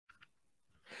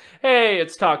Hey,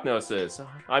 it's Talk Gnosis.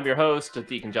 I'm your host,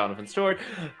 Deacon Jonathan Stewart,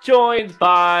 joined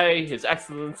by His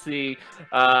Excellency,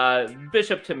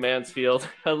 Bishop Tim Mansfield.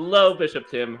 Hello, Bishop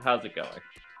Tim. How's it going?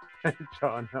 Hey,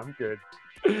 John, I'm good.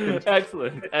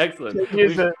 Excellent, excellent.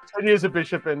 10 years a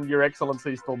bishop and your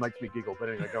excellency still makes me giggle, but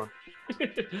anyway, go on.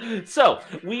 So,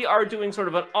 we are doing sort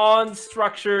of an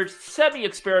unstructured,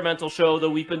 semi-experimental show, though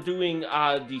we've been doing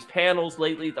these panels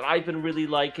lately that I've been really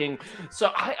liking.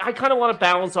 So I kind of want to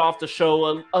balance off the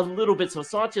show a little bit, so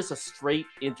it's not just a straight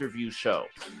interview show.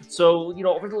 So, you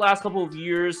know, over the last couple of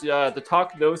years, the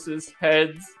Talk Gnosis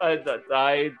heads,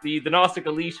 the Gnostic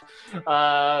elite,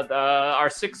 our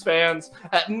six fans,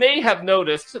 may have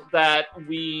noticed that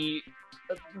we're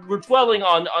dwelling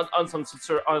on some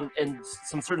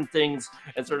certain things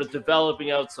and sort of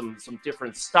developing out some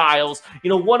different styles. You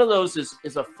know, one of those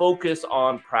is a focus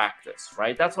on practice,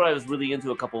 right? That's what I was really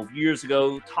into a couple of years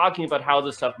ago, talking about how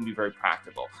this stuff can be very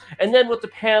practical. And then with the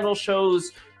panel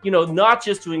shows, you know, not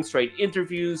just doing straight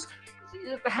interviews,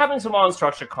 having some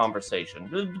unstructured conversation.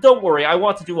 Don't worry, I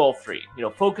want to do all three. You know,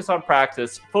 focus on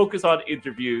practice, focus on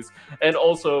interviews, and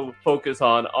also focus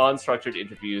on unstructured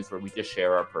interviews where we just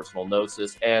share our personal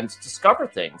gnosis and discover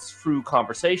things through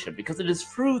conversation, because it is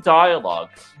through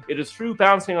dialogue, it is through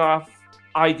bouncing off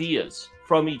ideas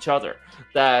from each other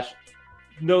that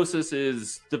Gnosis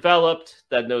is developed,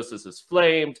 that Gnosis is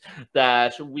flamed,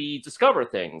 that we discover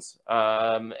things.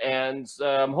 I'm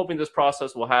hoping this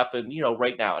process will happen, you know,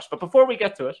 right now. But before we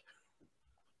get to it,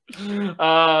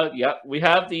 yeah, we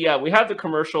have the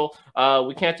commercial.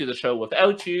 We can't do the show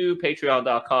without you.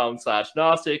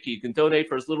 Patreon.com/Gnostic. You can donate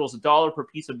for as little as $1 per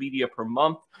piece of media per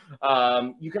month.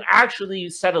 You can actually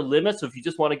set a limit, so if you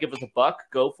just want to give us $1,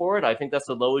 go for it. I think that's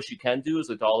the lowest you can do is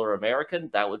 $1 American.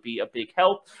 That would be a big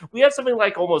help. We have something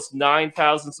like almost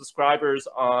 9,000 subscribers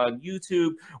on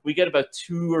YouTube. We get about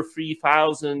 2,000 or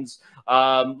 3,000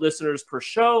 listeners per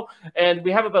show, and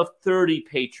we have about 30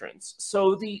 patrons.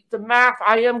 So the math,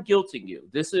 I am guilting you.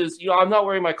 This is, you know, I'm not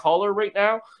wearing my collar right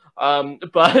now.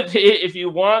 But if you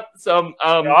want some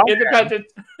independent,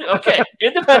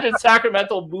 independent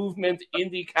sacramental movement in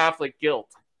the Catholic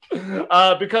guilt,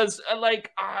 because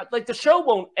like the show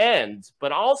won't end,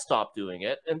 but I'll stop doing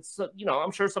it, and so, you know,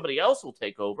 I'm sure somebody else will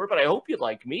take over. But I hope you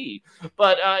like me.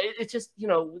 But it's just, you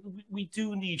know, we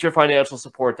do need your financial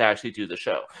support to actually do the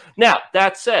show. Now,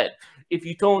 that said, if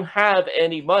you don't have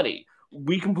any money,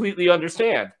 we completely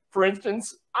understand. For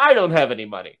instance, I don't have any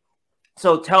money.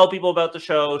 So tell people about the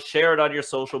show, share it on your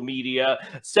social media,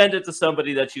 send it to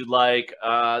somebody that you like.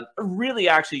 Really,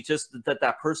 actually, just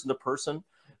that person to person,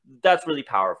 that's really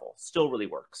powerful. Still really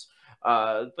works.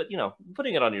 But, you know,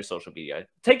 putting it on your social media.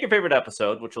 Take your favorite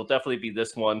episode, which will definitely be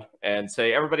this one, and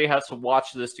say everybody has to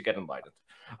watch this to get enlightened.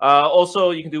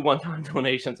 Also, you can do one-time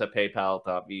donations at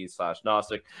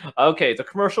paypal.me/Gnostic. Okay, the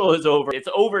commercial is over. It's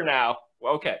over now.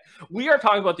 Okay, we are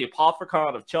talking about the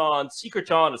Apocryphon of John, Secret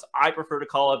John, as I prefer to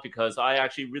call it, because I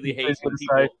actually really hate when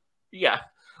people... Yeah.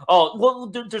 Oh, well,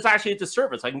 there's actually a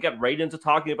disservice. I can get right into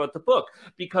talking about the book,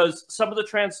 because some of the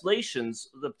translations,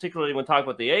 particularly when talking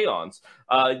about the Aeons,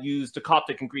 use the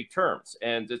Coptic and Greek terms,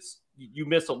 and you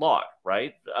miss a lot,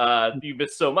 right? You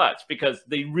miss so much, because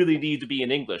they really need to be in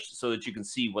English so that you can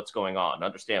see what's going on,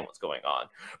 understand what's going on.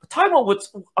 But talking about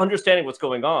understanding what's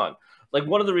going on, like,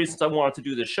 one of the reasons I wanted to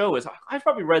do this show is I've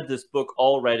probably read this book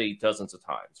already dozens of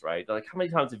times, right? Like, how many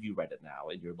times have you read it now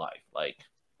in your life? Like,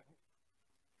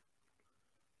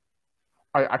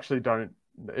 I actually don't.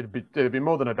 It'd be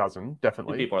more than a dozen,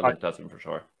 definitely. It'd be more than a dozen for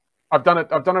sure. I've done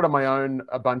it on my own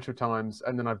a bunch of times,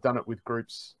 and then I've done it with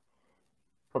groups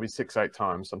probably 6-8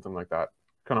 times, something like that.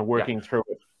 Kind of working through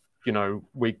it, you know,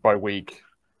 week by week,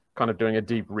 kind of doing a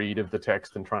deep read of the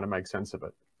text and trying to make sense of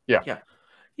it.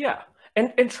 Yeah.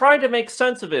 And trying to make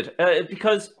sense of it,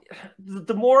 because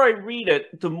the more I read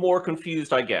it, the more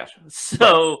confused I get.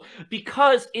 So,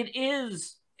 because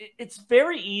it's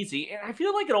very easy, and I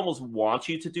feel like it almost wants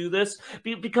you to do this,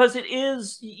 because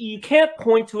you can't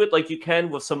point to it like you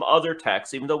can with some other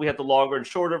texts. Even though we had the longer and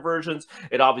shorter versions,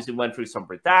 it obviously went through some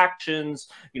redactions.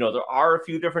 You know, there are a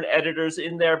few different editors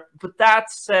in there. But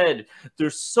that said,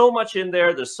 there's so much in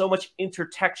there. There's so much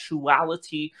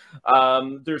intertextuality.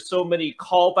 There's so many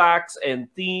callbacks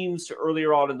and themes to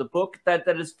earlier on in the book that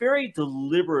is very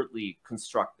deliberately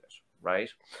constructed.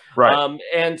 Right.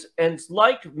 And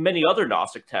like many other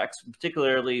Gnostic texts,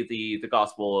 particularly the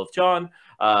Gospel of John,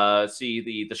 see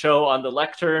the show on the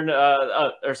lectern,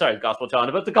 Gospel of John,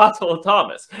 about the Gospel of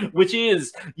Thomas, which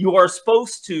is, you are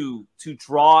supposed to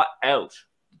draw out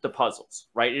the puzzles,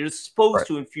 right? It is supposed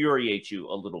to infuriate you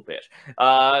a little bit.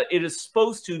 It is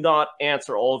supposed to not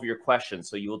answer all of your questions,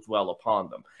 so you'll dwell upon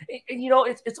them. And, you know,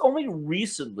 it's only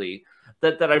recently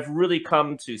that I've really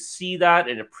come to see that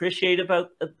and appreciate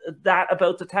about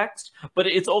the text, but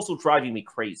it's also driving me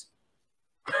crazy.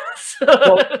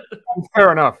 Well,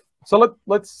 fair enough. So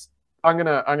let's. I'm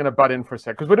gonna butt in for a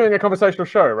sec because we're doing a conversational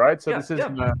show, right? So this is it.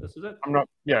 I'm not.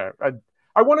 Yeah,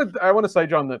 I want to say,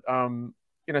 John, that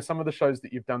you know, some of the shows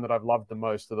that you've done that I've loved the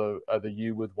most are the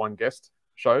you with one guest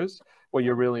shows where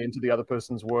you're really into the other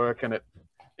person's work and it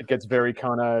gets very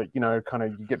kind of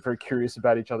you get very curious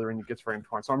about each other and it gets very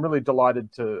entwined. So I'm really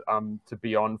delighted to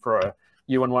be on for a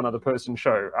you and one other person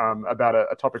show about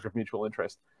a topic of mutual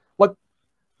interest.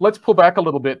 Let's pull back a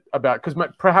little bit about, because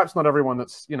perhaps not everyone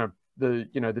that's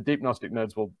the deep Gnostic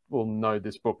nerds will know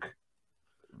this book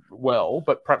well,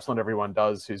 but perhaps not everyone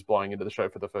does who's blowing into the show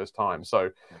for the first time.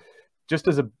 So just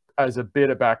as a bit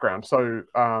of background, so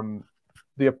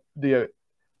the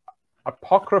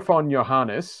Apocryphon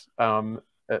Johannes,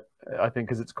 I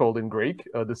think as it's called in Greek,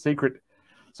 the secret.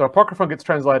 So Apocryphon gets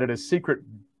translated as secret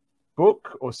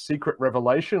book or secret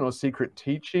revelation or secret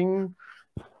teaching.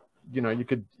 You know, you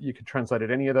could translate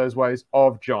it any of those ways,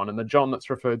 of John. And the John that's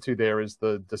referred to there is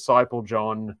the disciple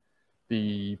John,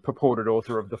 the purported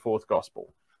author of the fourth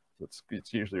gospel.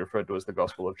 It's usually referred to as the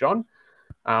Gospel of John.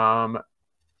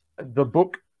 The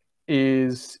book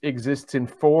exists in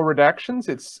 4 redactions.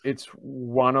 It's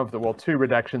one of the, 2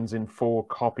 redactions in 4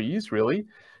 copies, really.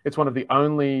 It's one of the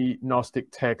only Gnostic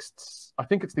texts. I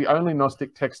think it's the only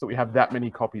Gnostic text that we have that many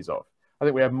copies of. I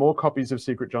think we have more copies of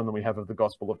Secret John than we have of the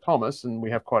Gospel of Thomas, and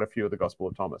we have quite a few of the Gospel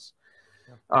of Thomas.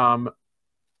 Yeah.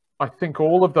 I think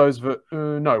all of those,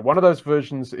 one of those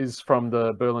versions is from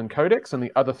the Berlin Codex, and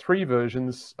the other 3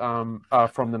 versions are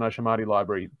from the Nag Hammadi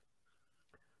Library,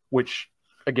 which,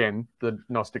 again, the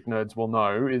Gnostic nerds will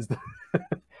know is the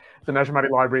Nag Hammadi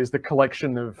Library is the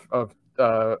collection of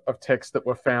texts that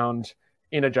were found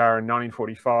in a jar in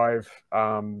 1945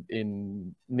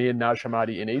 near Nag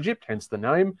Hammadi in Egypt, hence the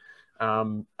name.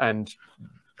 And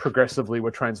progressively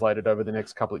were translated over the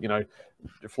next couple of,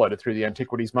 floated through the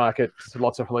antiquities market,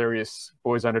 lots of hilarious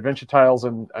boys' own adventure tales,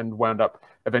 and wound up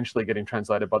eventually getting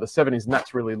translated by the 70s. And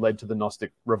that's really led to the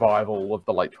Gnostic revival of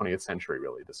the late 20th century,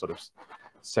 really, the sort of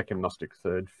second Gnostic,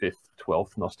 third, fifth,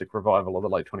 12th Gnostic revival of the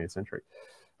late 20th century.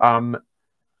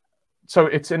 So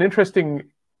it's interesting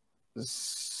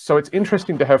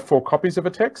to have 4 copies of a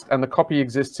text, and the copy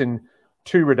exists in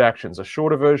 2 redactions, a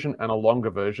shorter version and a longer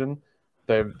version.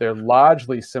 They're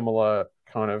largely similar,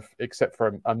 kind of, except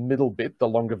for a middle bit. The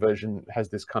longer version has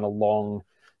this kind of long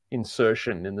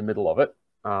insertion in the middle of it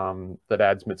that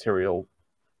adds material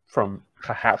from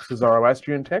perhaps the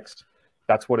Zoroastrian text.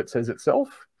 That's what it says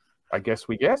itself, I guess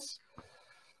we guess.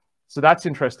 So that's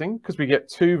interesting because we get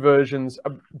 2 versions,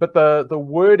 but the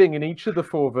wording in each of the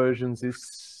 4 versions is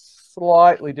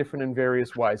slightly different in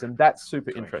various ways, and that's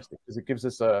super interesting because it gives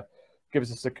us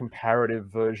a comparative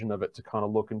version of it to kind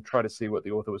of look and try to see what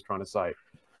the author was trying to say.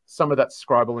 Some of that's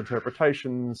scribal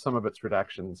interpretation, some of it's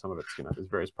redaction, some of it's, there's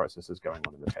various processes going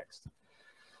on in the text.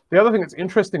 The other thing that's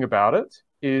interesting about it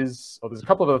is, there's a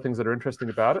couple of other things that are interesting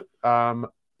about it.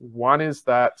 One is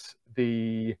that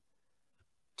the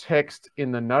text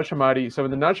in the Nag Hammadi, so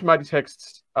in the Nag Hammadi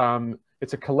texts,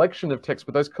 it's a collection of texts,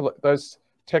 but those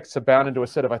texts are bound into a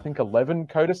set of, I think, 11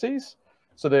 codices.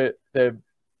 So they're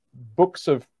books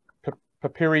of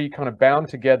papyri kind of bound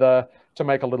together to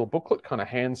make a little booklet, kind of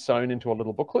hand sewn into a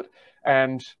little booklet.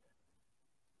 And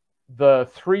the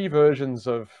 3 versions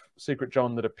of Secret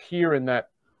John that appear in that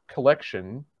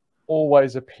collection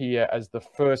always appear as the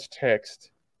first text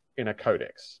in a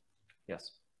codex.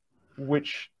 Yes.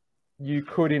 Which you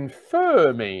could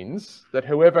infer means that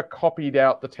whoever copied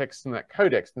out the text in that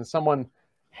codex, and someone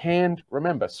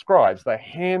remember, scribes, they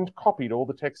hand copied all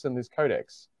the text in this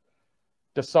codex,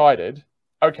 decided,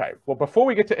 okay, well, before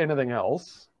we get to anything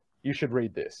else, you should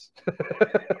read this.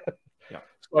 Yeah.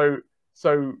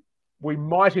 So we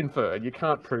might infer, and you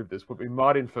can't prove this, but we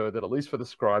might infer that at least for the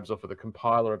scribes or for the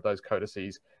compiler of those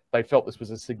codices, they felt this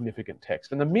was a significant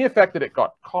text. And the mere fact that it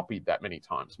got copied that many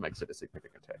times makes it a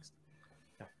significant text.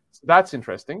 Yeah. So that's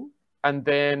interesting. And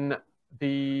then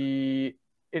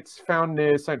it's found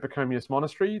near St. Pachomius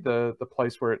Monastery, the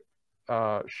place where it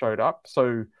showed up.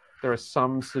 So there are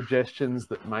some suggestions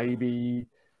that maybe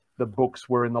the books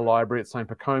were in the library at St.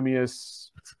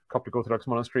 Pachomius, Coptic Orthodox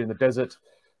monastery in the desert.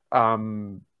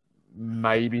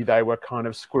 Maybe they were kind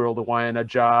of squirreled away in a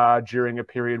jar during a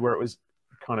period where it was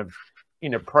kind of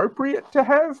inappropriate to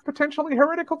have potentially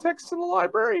heretical texts in the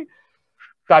library.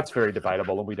 That's very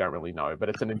debatable, and we don't really know, but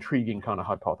it's an intriguing kind of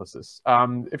hypothesis.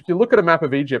 If you look at a map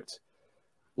of Egypt,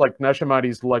 like Nag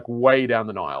Hammadi's like way down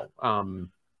the Nile.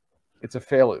 It's a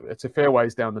fair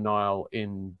ways down the Nile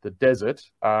in the desert.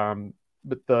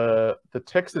 But the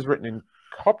text is written in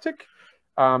Coptic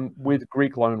with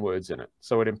Greek loanwords in it.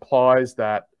 So it implies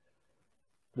that,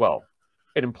 well,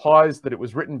 it implies that it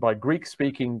was written by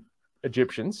Greek-speaking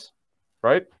Egyptians,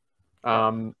 right?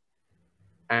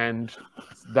 And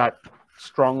that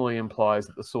strongly implies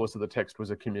that the source of the text was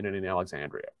a community in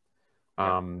Alexandria.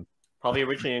 Probably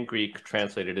originally in Greek,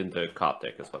 translated into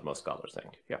Coptic, is what most scholars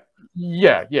think.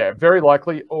 Yeah, very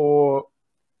likely, or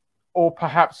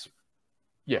perhaps,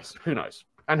 yes, who knows?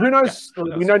 And who knows?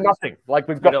 Yeah, we know nothing. Like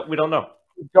we don't know.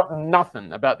 We've got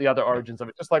nothing about the other origins of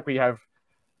it, just like we have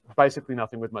basically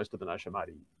nothing with most of the Nag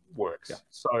Hammadi works. Yeah.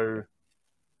 So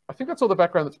I think that's all the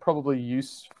background that's probably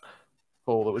useful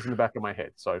that was in the back of my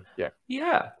head. So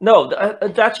yeah. No,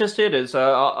 that's just it. Is a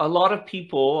lot of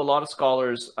people, a lot of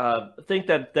scholars think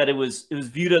that it was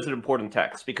viewed as an important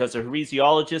text because the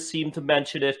heresiologists seem to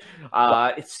mention it.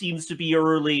 It seems to be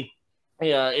early.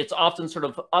 It's often sort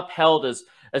of upheld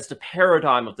as the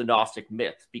paradigm of the Gnostic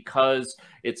myth because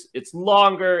it's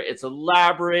longer, it's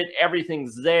elaborate,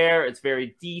 everything's there, it's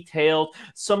very detailed.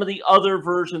 Some of the other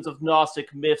versions of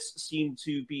Gnostic myths seem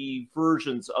to be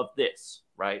versions of this,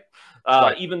 right?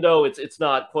 Even though it's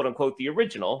not quote unquote the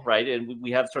original, right? And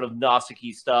we have sort of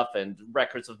Gnostic-y stuff and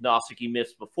records of Gnostic-y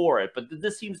myths before it, but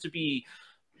this seems to be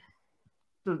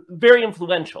very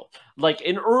influential, like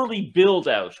an early build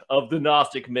out of the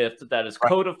Gnostic myth that is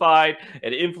codified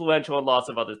and influential in lots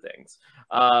of other things.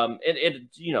 And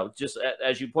just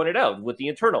as you pointed out with the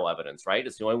internal evidence, right?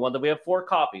 It's the only one that we have 4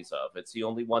 copies of. It's the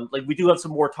only one, like we do have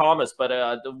some more Thomas, but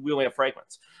we only have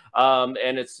fragments.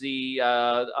 And it's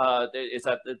it's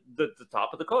at the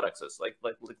top of the codexes, like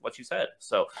what you said.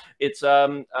 So it's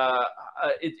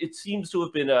it seems to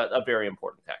have been a very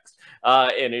important text,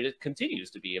 and it continues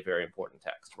to be a very important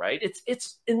text. Right?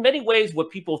 It's in many ways what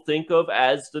people think of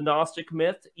as the Gnostic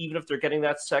myth, even if they're getting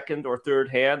that second or third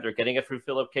hand. They're getting it through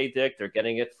Philip K. Dick. They're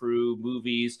getting it through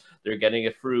movies. They're getting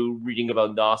it through reading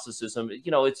about Gnosticism.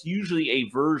 It's usually a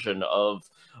version of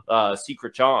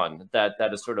Secret John that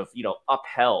is sort of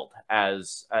upheld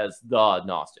as the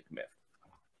Gnostic myth.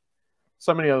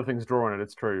 So many other things draw on it.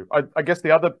 It's true. I guess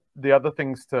the other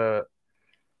things to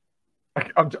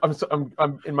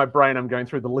I'm in my brain. I'm going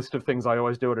through the list of things I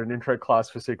always do at an intro class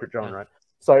for Secret John, right?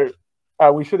 So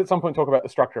we should at some point talk about the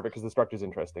structure of it because the structure is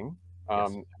interesting.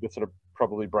 We sort of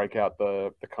probably break out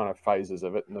the kind of phases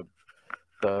of it and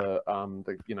the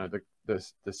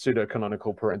pseudo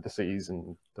canonical parentheses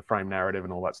and the frame narrative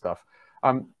and all that stuff.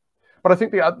 But I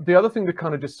think the other thing to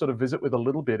kind of just sort of visit with a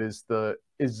little bit is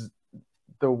its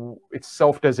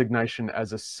self-designation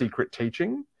as a secret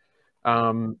teaching.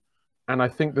 And I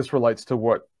think this relates to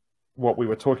what we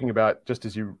were talking about just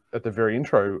as you at the very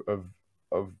intro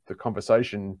of the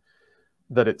conversation,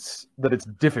 that it's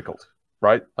difficult,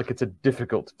 right? Like it's a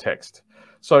difficult text.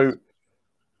 So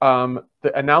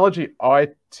the analogy I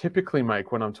typically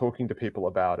make when I'm talking to people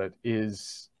about it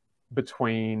is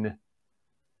between,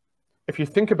 if you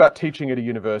think about teaching at a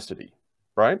university,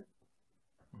 right?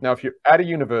 Now, if you're at a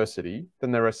university,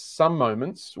 then there are some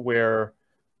moments where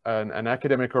an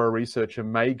academic or a researcher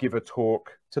may give a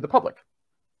talk to the public.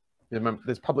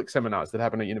 There's public seminars that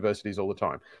happen at universities all the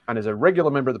time. And as a regular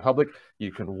member of the public,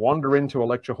 you can wander into a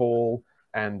lecture hall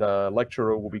and a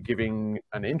lecturer will be giving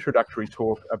an introductory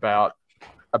talk about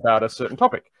a certain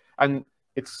topic. And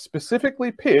it's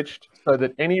specifically pitched so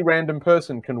that any random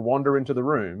person can wander into the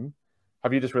room.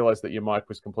 Have you just realized that your mic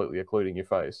was completely occluding your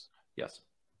face? Yes.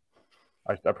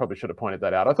 I probably should have pointed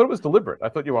that out. I thought it was deliberate. I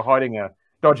thought you were hiding a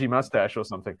dodgy mustache or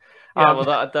something. Yeah,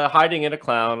 well, the hiding in a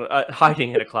cloud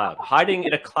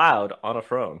on a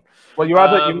throne. Well, you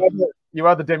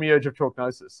are the demiurge of talk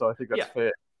Gnosis, so I think that's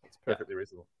fair. It's perfectly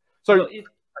reasonable. So,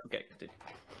 okay,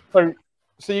 continue.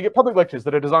 So you get public lectures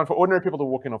that are designed for ordinary people to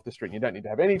walk in off the street. You don't need to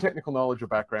have any technical knowledge or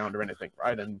background or anything,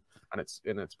 right? And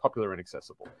it's popular and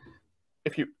accessible.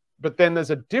 But then there's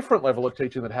a different level of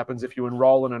teaching that happens if you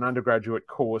enroll in an undergraduate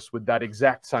course with that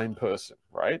exact same person,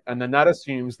 right? And then that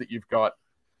assumes that you've got,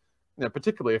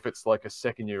 particularly if it's like a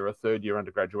second year or third year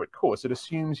undergraduate course, it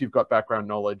assumes you've got background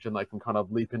knowledge and they can kind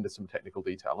of leap into some technical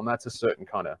detail. And that's a certain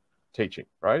kind of teaching,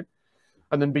 right?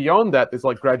 And then beyond that, there's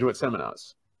like graduate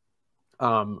seminars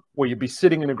where you'd be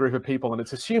sitting in a group of people and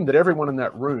it's assumed that everyone in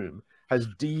that room has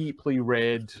deeply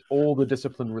read all the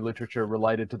disciplinary literature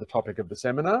related to the topic of the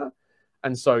seminar.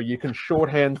 And so you can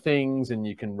shorthand things and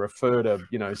you can refer to,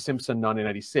 Simpson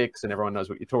 1986 and everyone knows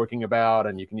what you're talking about.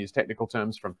 And you can use technical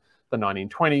terms from the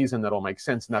 1920s and that all makes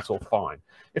sense and that's all fine.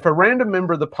 If a random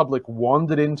member of the public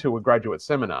wandered into a graduate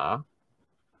seminar,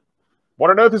 what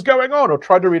on earth is going on, or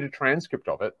tried to read a transcript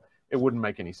of it, it wouldn't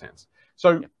make any sense.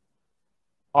 So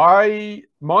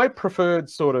my preferred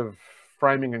sort of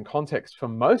framing and context for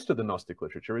most of the Gnostic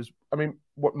literature is, I mean,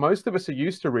 what most of us are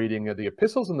used to reading are the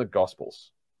epistles and the gospels,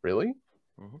 really,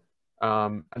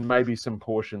 and maybe some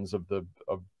portions of the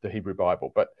Hebrew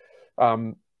Bible, but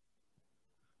the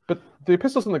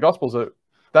epistles and the gospels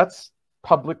that's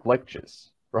public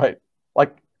lectures, right?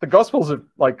 Like the gospels are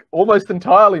like almost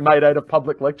entirely made out of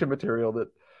public lecture material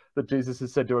that Jesus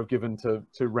is said to have given to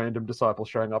random disciples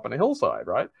showing up on a hillside,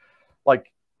 right?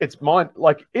 Like it's mind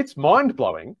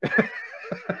blowing.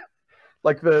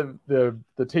 Like the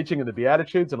teaching of the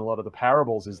Beatitudes and a lot of the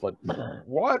parables is like,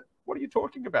 what are you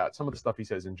talking about? Some of the stuff he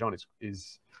says in John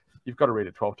is you've got to read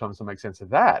it 12 times to make sense of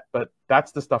that. But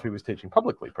that's the stuff he was teaching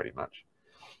publicly, pretty much.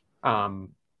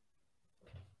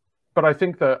 But I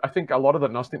think a lot of the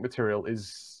Gnostic material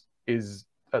is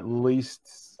at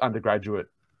least undergraduate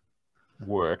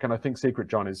work, and I think Secret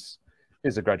John is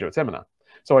a graduate seminar.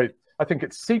 So I think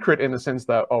it's secret in the sense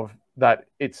that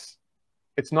it's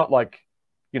not like,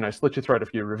 you know, slit your throat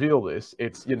if you reveal this.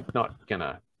 You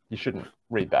shouldn't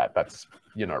read that. That's,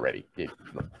 you're not ready.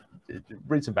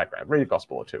 Read some background, read a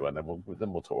gospel or two, and then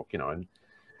we'll talk, you know, and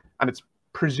it's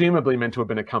presumably meant to have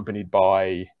been accompanied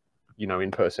by, you know,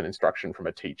 in-person instruction from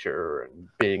a teacher and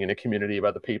being in a community of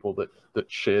other people that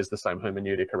shares the same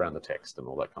hermeneutic around the text and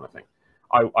all that kind of thing,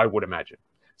 I would imagine.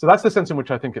 So that's the sense in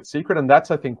which I think it's secret, and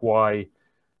that's, I think, why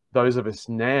those of us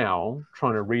now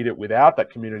trying to read it without that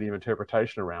community of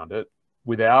interpretation around it,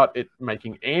 without it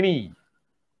making any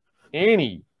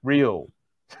real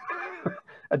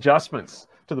adjustments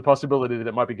to the possibility that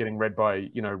it might be getting read by,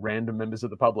 you know, random members of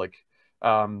the public,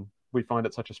 we find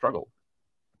it such a struggle.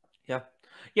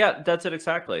 Yeah, that's it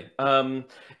exactly. And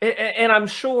I'm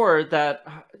sure that,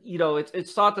 you know,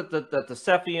 it's thought that the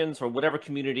Cephians or whatever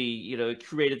community, you know,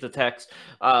 created the text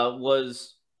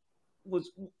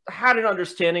had an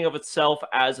understanding of itself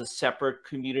as a separate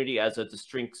community, as a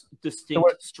distinct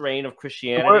strain of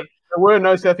Christianity. There were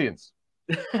no Sethians.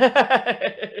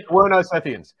 There were no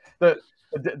Sethians.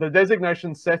 The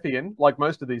designation Sethian, like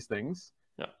most of these things,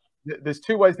 there's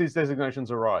two ways these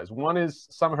designations arise. One is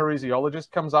some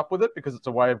heresiologist comes up with it because it's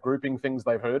a way of grouping things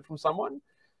they've heard from someone.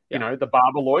 You know, the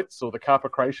Barbeloites or the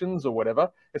Carpocratians or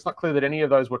whatever. It's not clear that any of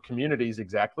those were communities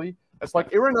exactly. It's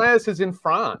like Irenaeus is in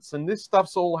France, and this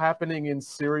stuff's all happening in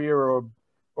Syria or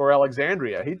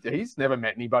Alexandria. He's never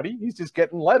met anybody. He's just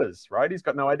getting letters, right? He's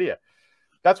got no idea.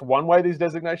 That's one way these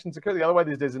designations occur. The other way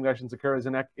these designations occur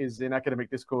is in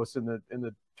academic discourse in the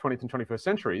 20th and 21st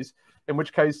centuries, in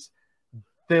which case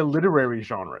they're literary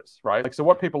genres, right? Like, so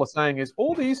what people are saying is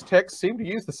all these texts seem to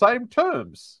use the same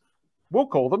terms. We'll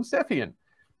call them Sethian.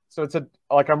 So it's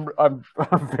I'm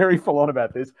very full on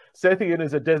about this. Sethian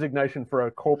is a designation for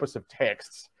a corpus of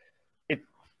texts. It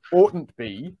oughtn't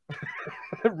be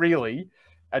really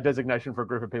a designation for a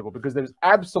group of people, because there's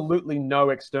absolutely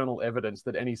no external evidence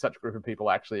that any such group of people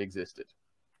actually existed.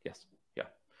 Yes. Yeah.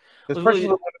 There's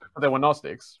questions of whether there were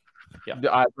Gnostics.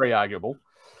 Yeah. Very arguable.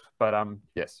 But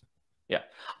yes. Yeah.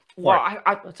 Well,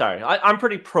 I'm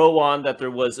pretty pro on that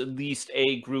there was at least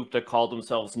a group that called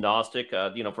themselves Gnostic,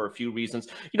 you know, for a few reasons.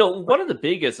 You know, one of the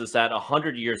biggest is that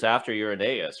 100 years after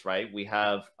Irenaeus, right, we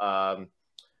have the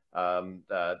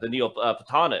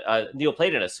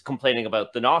Neoplatonists complaining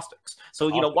about the Gnostics. So,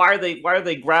 you know, why are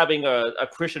they grabbing a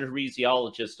Christian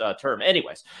heresiologist term?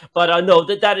 Anyways, but no,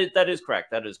 that is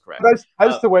correct. That is correct.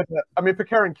 As to whether, I mean, for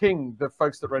Karen King, the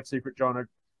folks that wrote Secret John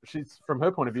she's, from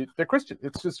her point of view, they're Christian.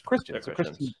 It's just Christian. It's a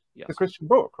Christian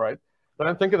book, right? They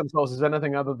don't think of themselves as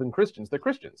anything other than Christians. They're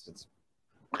Christians.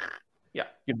 You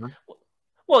know.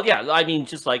 Well, yeah. I mean,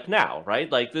 just like now,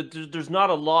 right? Like, there's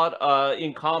not a lot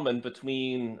in common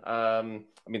between. I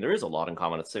mean, there is a lot in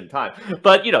common at the same time,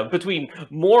 but you know, between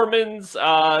Mormons,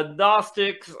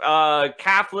 Gnostics,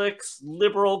 Catholics,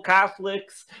 liberal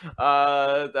Catholics,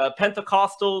 the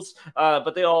Pentecostals,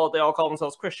 but they all call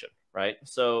themselves Christian. Right.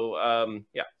 So,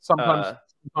 yeah.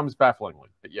 Sometimes bafflingly,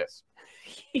 but yes.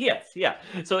 Yes. Yeah.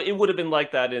 So it would have been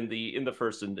like that in the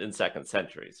first and second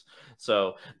centuries.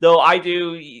 So, though I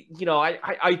do, you know,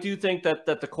 I do think that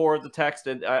the core of the text,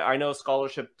 and I know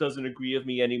scholarship doesn't agree with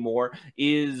me anymore,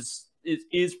 is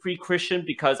pre-Christian,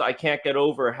 because I can't get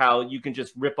over how you can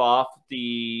just rip off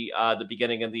the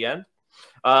beginning and the end.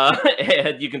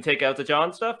 And you can take out the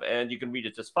John stuff and you can read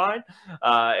it just fine.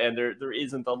 And there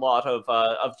isn't a lot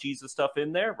of Jesus stuff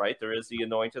in there, right? There is the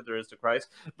anointed, there is the Christ.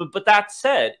 But that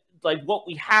said, like, what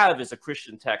we have is a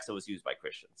Christian text that was used by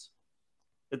Christians.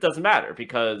 It doesn't matter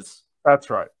because...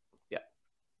 That's right. Yeah.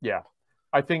 Yeah.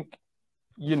 I think,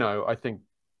 you know,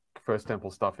 First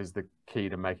Temple stuff is the key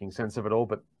to making sense of it all,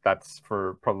 but that's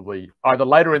for probably either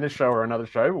later in this show or another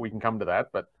show. But we can come to that.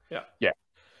 But yeah.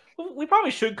 Well, we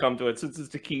probably should come to it since it's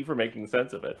the key for making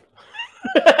sense of it.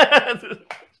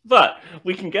 But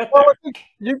we can get there. Well,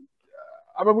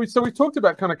 I mean, we talked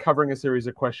about kind of covering a series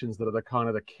of questions that are the kind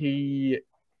of the key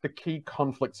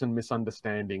conflicts and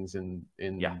misunderstandings in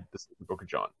the Book of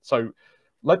John. So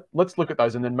let's look at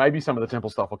those, and then maybe some of the temple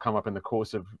stuff will come up in the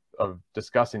course of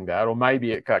discussing that, or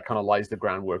maybe it kind of lays the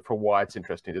groundwork for why it's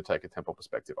interesting to take a temple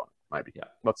perspective on it. Maybe,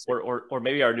 or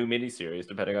maybe our new mini series,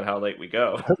 depending on how late we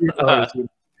go.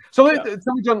 So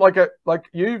tell me, John, like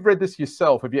you've read this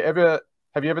yourself. Have you ever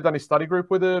done a study group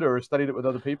with it or studied it with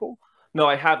other people? No,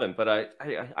 I haven't, but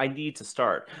I need to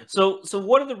start. So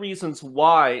one of the reasons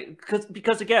why,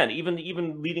 because again,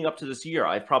 even leading up to this year,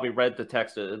 I've probably read the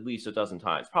text at least a dozen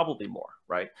times, probably more,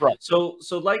 right? Right. So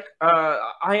like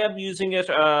I am using it.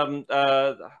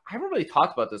 I haven't really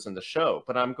talked about this in the show,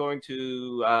 but I'm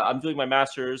doing my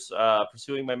master's,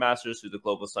 pursuing my master's through the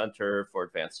Global Center for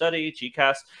Advanced Study,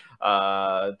 GCAS.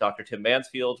 Dr. Tim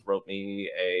Mansfield wrote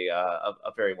me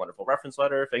a very wonderful reference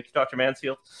letter. Thank you, Dr.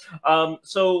 Mansfield.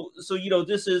 So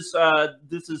this is the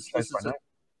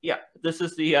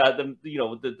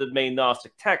main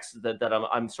Gnostic text that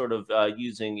I'm sort of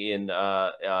using in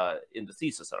the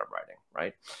thesis that I'm writing,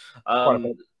 right?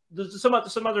 There's some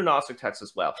other Gnostic texts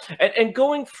as well, and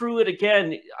going through it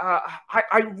again,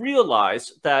 I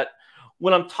realized that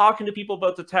when I'm talking to people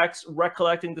about the text,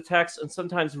 recollecting the text, and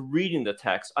sometimes reading the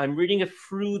text, I'm reading it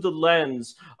through the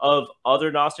lens of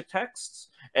other Gnostic texts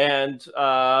and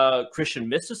Christian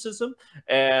mysticism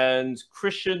and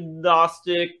Christian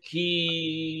Gnostic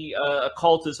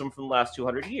occultism from the last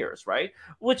 200 years, right?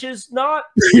 Which is not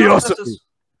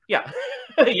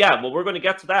yeah. Well, we're going to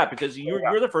get to that because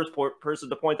you're the first person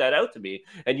to point that out to me,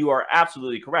 and you are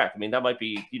absolutely correct. I mean, that might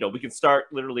be, we can start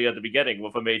literally at the beginning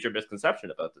with a major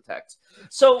misconception about the text.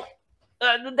 So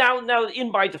now,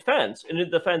 in my defense, and in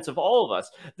defense of all of us,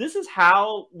 this is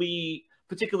how we,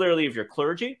 particularly of your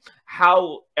clergy,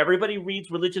 how everybody reads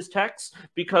religious texts,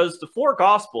 because the four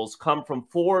Gospels come from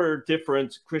four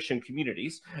different Christian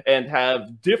communities and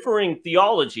have differing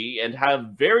theology and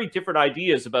have very different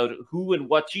ideas about who and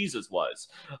what Jesus was.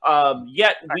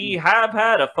 Yet we have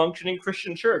had a functioning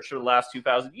Christian church for the last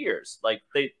 2,000 years. Like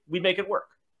we make it work.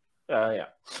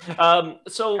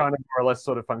 So kind of more or less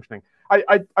sort of functioning.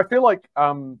 I feel like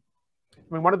I'm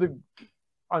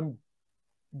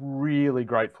really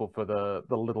grateful for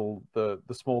the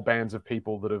small bands of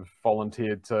people that have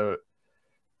volunteered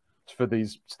for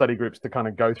these study groups to kind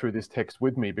of go through this text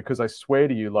with me, because I swear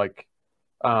to you, like,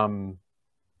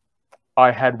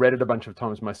 I had read it a bunch of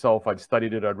times myself. I'd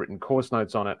studied it. I'd written course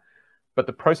notes on it, but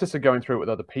the process of going through it with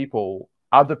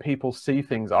other people see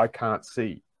things I can't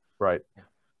see, right?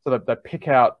 So they pick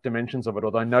out dimensions of it,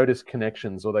 or they notice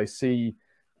connections, or they see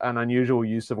an unusual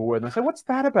use of a word, and they say, "What's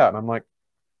that about?" And I'm like,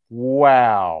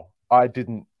 wow, I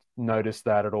didn't notice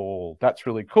that at all. That's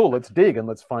really cool. Let's dig and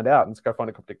let's find out. And let's go find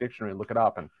a Coptic dictionary and look it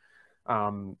up. And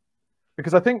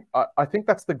because I think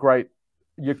that's the great.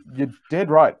 You're dead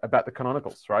right about the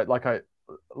canonicals, right?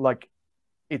 Like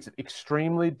it's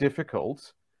extremely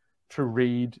difficult to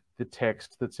read the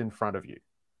text that's in front of you.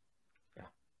 Yeah.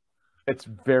 It's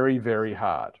very, very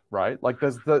hard, right? Like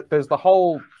there's the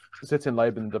whole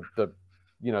Sitzenleben,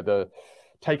 the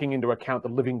taking into account the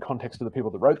living context of the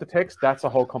people that wrote the text. That's a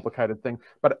whole complicated thing.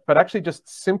 But actually just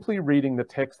simply reading the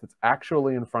text that's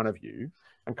actually in front of you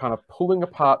and kind of pulling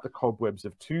apart the cobwebs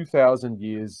of 2,000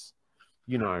 years,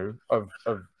 of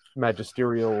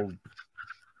magisterial,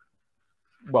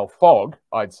 fog,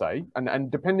 I'd say.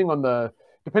 And depending on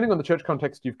the church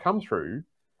context you've come through,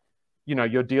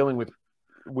 you're dealing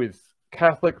with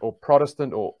Catholic or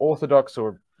Protestant or Orthodox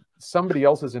or somebody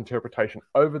else's interpretation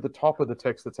over the top of the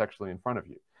text that's actually in front of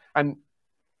you. And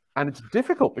it's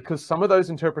difficult because some of those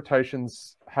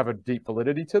interpretations have a deep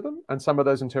validity to them, and some of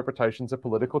those interpretations are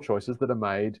political choices that are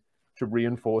made to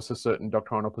reinforce a certain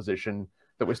doctrinal position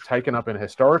that was taken up in a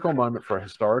historical moment for a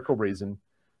historical reason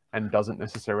and doesn't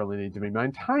necessarily need to be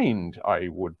maintained, I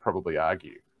would probably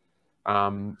argue.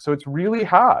 So it's really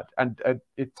hard, and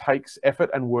it takes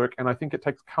effort and work, and I think it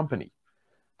takes company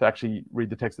to actually read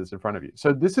the text that's in front of you.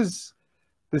 So there's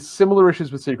similar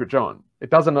issues with Secret John.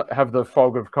 It doesn't have the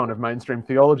fog of kind of mainstream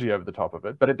theology over the top of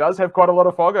it, but it does have quite a lot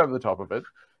of fog over the top of it.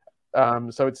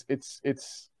 So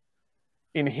its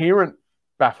inherent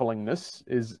bafflingness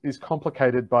is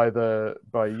complicated by the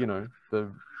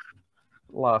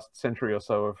last century or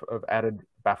so of added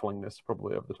bafflingness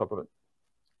probably over the top of it.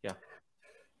 Yeah.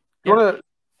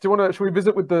 Should we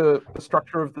visit with the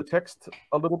structure of the text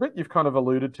a little bit? You've kind of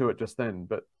alluded to it just then,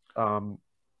 but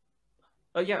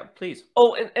Yeah, please.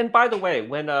 Oh, and by the way,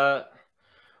 when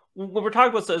we're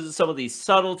talking about some of these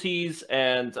subtleties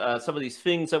and some of these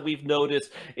things that we've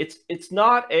noticed, it's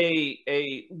not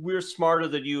a we're smarter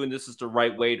than you and this is the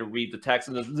right way to read the text,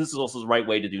 and this is also the right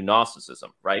way to do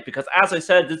Gnosticism, right? Because as I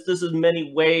said, this is in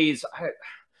many ways,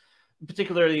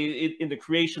 particularly in the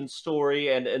creation story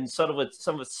and some of its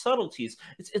subtleties,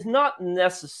 it's not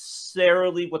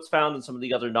necessarily what's found in some of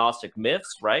the other Gnostic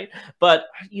myths, right? But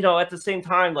at the same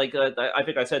time, like I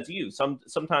think I said to you,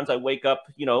 sometimes I wake up,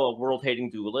 a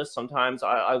world-hating dualist. Sometimes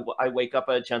I wake up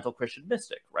a gentle Christian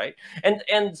mystic, right? And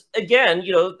again,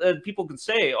 people can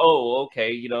say, oh,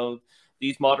 okay,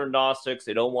 these modern Gnostics,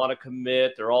 they don't want to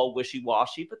commit, they're all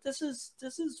wishy-washy, but this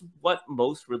is what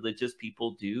most religious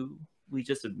people do. We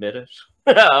just admit it.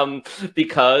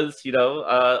 Because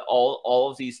all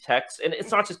of these texts, and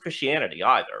it's not just Christianity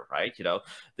either, right?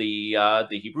 The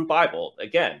Hebrew Bible,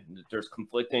 again, there's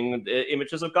conflicting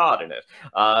images of God in it.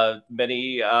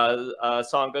 Many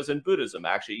sanghas in Buddhism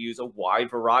actually use a wide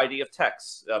variety of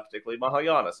texts, particularly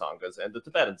Mahayana sanghas and the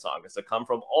Tibetan sanghas, that come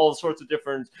from all sorts of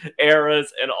different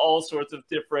eras and all sorts of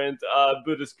different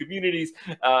Buddhist communities,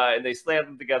 and they slam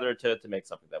them together to make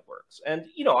something that works. And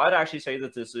I'd actually say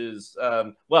that this is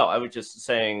well, I was just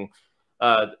saying,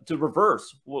 to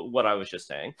reverse what I was just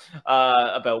saying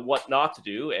about what not to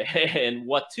do and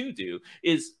what to do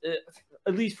is,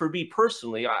 at least for me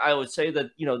personally, I would say that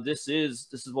this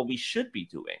is what we should be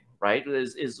doing, right?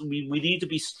 Is we need to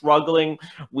be struggling.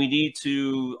 We need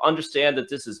to understand that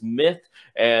this is myth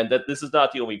and that this is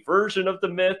not the only version of the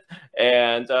myth,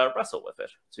 and wrestle with it,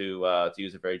 to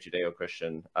use a very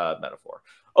Judeo-Christian metaphor.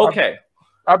 Okay,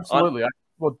 absolutely.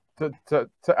 Well, to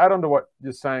add on to what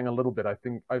you're saying a little bit, I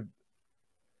think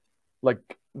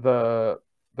like the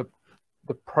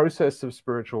process of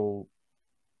spiritual,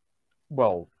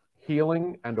 well,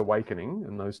 healing and awakening,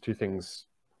 and those two things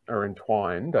are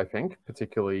entwined, I think,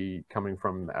 particularly coming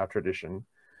from our tradition.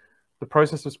 The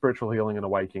process of spiritual healing and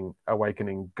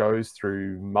awakening goes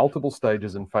through multiple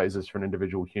stages and phases for an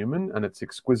individual human, and it's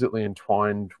exquisitely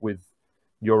entwined with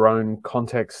your own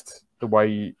context, the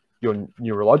way your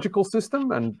neurological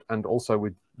system, and also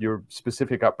with your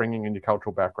specific upbringing and your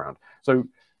cultural background. So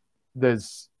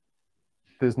there's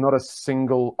not a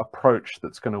single approach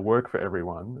that's going to work for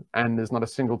everyone, and there's not a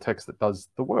single text that does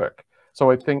the work.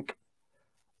 So I think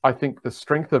the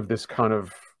strength of this kind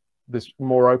of this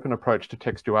more open approach to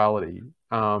textuality,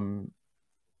 and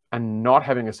not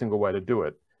having a single way to do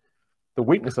it, the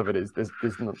weakness of it is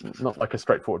there's not like a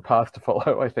straightforward path to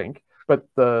follow, I think. But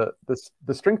the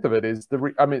strength of it is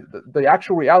the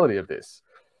actual reality of this,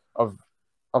 of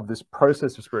this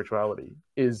process of spirituality,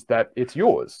 is that it's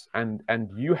yours, and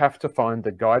you have to find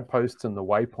the guideposts and the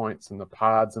waypoints and the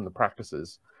paths and the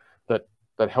practices that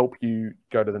help you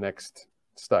go to the next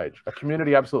stage. A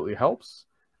community absolutely helps,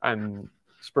 and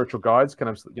spiritual guides can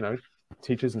absolutely,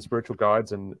 teachers and spiritual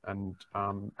guides and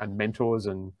mentors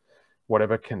and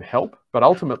whatever can help. But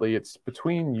ultimately, it's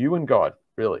between you and God,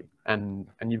 really, and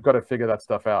you've got to figure that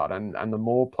stuff out. And the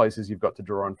more places you've got to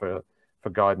draw on for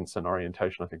guidance and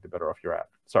orientation, I think the better off you're at.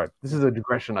 Sorry, this is a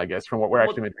digression, I guess, from what we're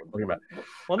actually talking about.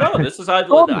 Well, no, this is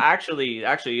actually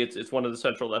it's one of the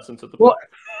central lessons of the book.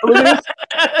 Well,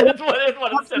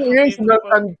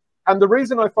 and the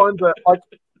reason I find that, like,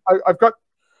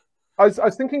 I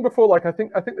was thinking before, like, I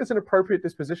think there's an appropriate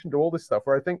disposition to all this stuff,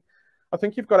 where I think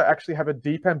you've got to actually have a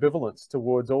deep ambivalence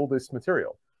towards all this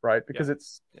material, right? Because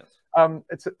it's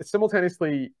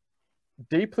simultaneously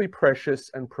deeply precious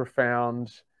and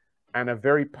profound and a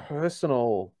very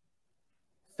personal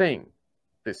thing,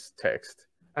 this text,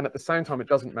 and at the same time it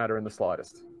doesn't matter in the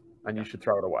slightest, and you should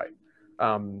throw it away.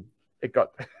 It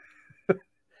got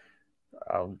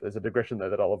there's a digression there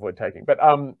that I'll avoid taking, but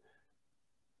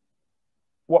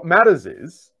what matters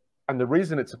is, and the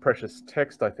reason it's a precious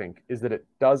text, I think, is that it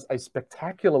does a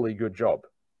spectacularly good job,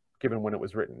 given when it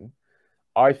was written,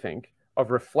 I think,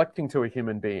 of reflecting to a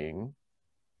human being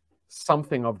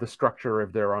something of the structure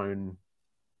of their own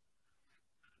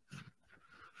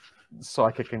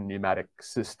psychic and pneumatic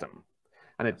system.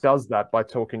 And it does that by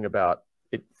talking about,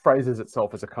 it phrases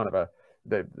itself as a kind of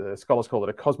the scholars call it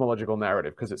a cosmological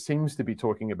narrative, because it seems to be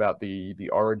talking about the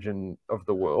origin of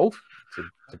the world,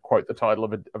 to quote the title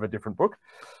of a different book,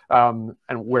 and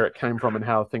where it came from and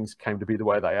how things came to be the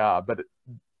way they are.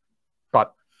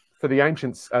 But for the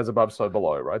ancients, as above, so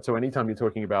below, right? So anytime you're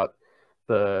talking about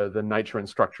the nature and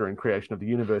structure and creation of the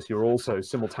universe, you're also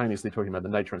simultaneously talking about the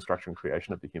nature and structure and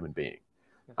creation of the human being.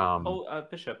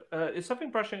 Bishop, is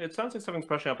something brushing? It sounds like something's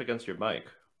brushing up against your mic.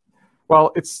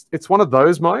 Well, it's one of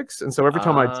those mics, and so every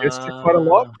time I gesture quite a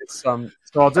lot, so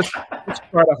I'll just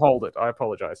try to hold it. I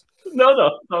apologize.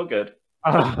 No, good.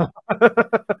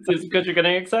 It's because you're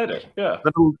getting excited. Yeah.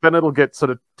 Then it'll get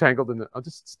sort of tangled in the. I'll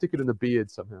just stick it in the beard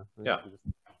somehow. Yeah.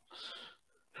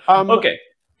 Okay.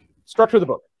 Structure of the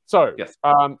book. So, yes.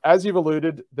 As you've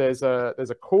alluded, there's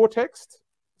a core text.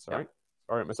 Sorry,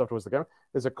 orient myself towards the camera.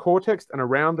 There's a core text, and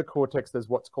around the core text, there's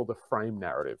what's called a frame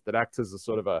narrative that acts as a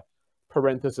sort of a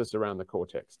parenthesis around the core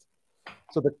text.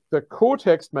 So the core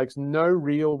text makes no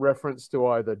real reference to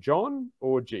either John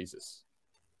or Jesus.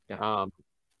 Yeah.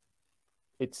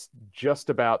 It's just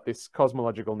about this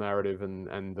cosmological narrative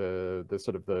and the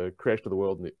sort of the creation of the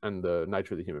world and the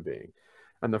nature of the human being.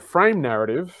 And the frame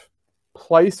narrative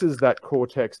places that core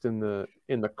text in the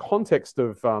context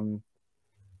of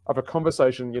a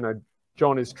conversation. You know,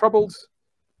 John is troubled,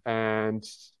 and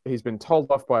he's been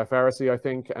told off by a Pharisee, I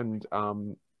think, and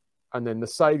then the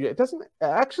Savior. It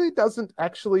doesn't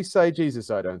actually say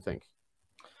Jesus, I don't think.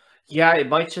 Yeah, it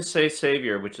might just say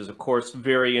Savior, which is, of course,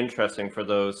 very interesting for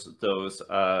those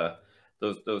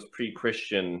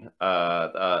pre-Christian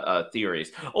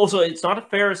theories. Also, it's not a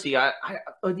Pharisee.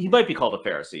 He might be called a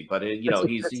Pharisee, but he's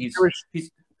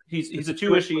a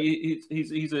Jewish.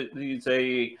 He's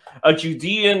a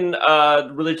Judean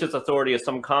religious authority of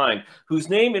some kind, whose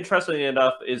name, interestingly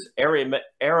enough, is Aramanios.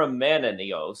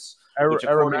 Aramanios,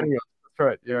 that's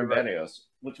right. Aramanios,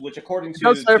 which according to it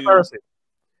does say Pharisee.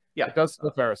 Yeah, it does say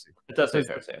Pharisee. It does say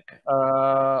Pharisee. Okay.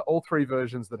 All three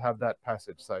versions that have that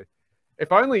passage. So,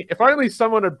 if only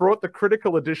someone had brought the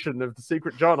critical edition of the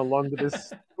Secret John along to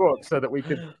this book, so that we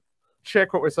could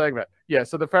check what we're saying about. Yeah.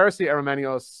 So the Pharisee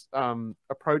Aramanios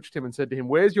approached him and said to him,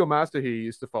 "Where's your master who you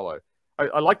used to follow?"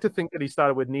 I like to think that he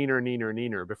started with Nina and Nina and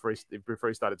Nina before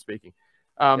he started speaking.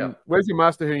 Where's your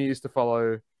master who you used to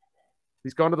follow?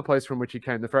 He's gone to the place from which he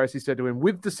came. The Pharisee said to him,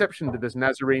 "With deception did this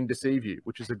Nazarene deceive you,"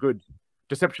 which is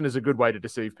deception is a good way to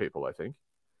deceive people, I think.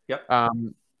 Yep.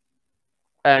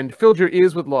 And filled your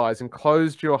ears with lies and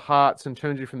closed your hearts and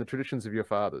turned you from the traditions of your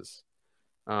fathers.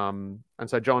 And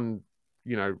so John,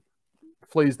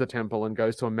 flees the temple and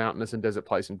goes to a mountainous and desert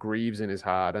place and grieves in his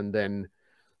heart. And then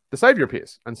the Savior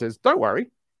appears and says, "Don't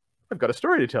worry, I've got a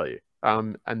story to tell you."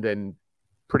 And then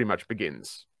pretty much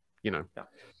begins, Yeah.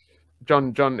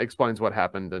 John explains what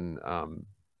happened, and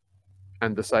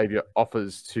the Savior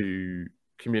offers to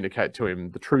communicate to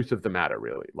him the truth of the matter,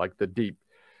 really, like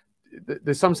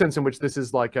there's some sense in which this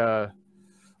is like a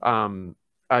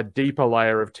deeper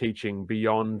layer of teaching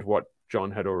beyond what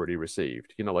John had already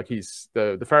received. Like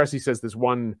the Pharisee says there's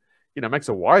one, makes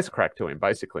a wisecrack to him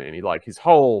basically, and his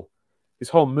whole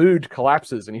mood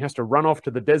collapses and he has to run off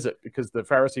to the desert because the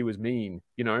Pharisee was mean,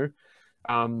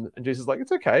 and Jesus is like,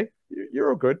 "It's okay, you're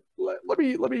all good. Let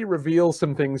me reveal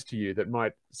some things to you that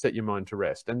might set your mind to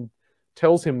rest," and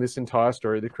tells him this entire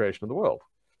story of the creation of the world.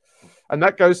 And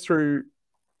that goes through.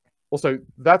 Also,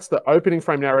 that's the opening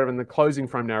frame narrative, and the closing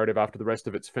frame narrative after the rest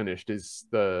of it's finished is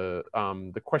the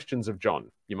questions of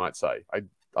John, you might say.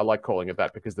 I like calling it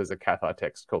that because there's a Cathar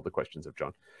text called the Questions of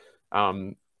John,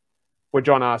 where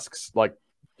John asks, like,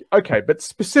 okay, but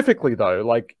specifically though,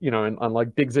 like, and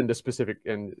like digs into specific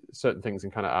and certain things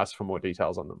and kind of asks for more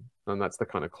details on them. And that's the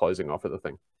kind of closing off of the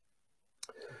thing.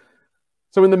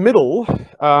 So in the middle,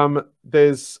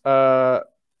 there's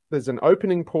an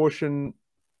opening portion.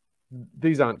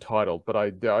 These aren't titled, but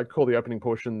I call the opening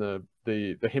portion the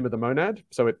hymn of the monad.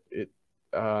 So it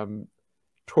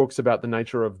talks about the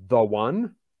nature of the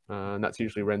one, and that's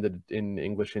usually rendered in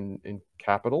English in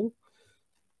capital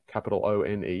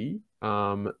O-N-E,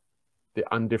 the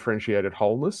undifferentiated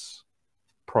wholeness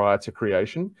prior to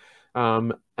creation,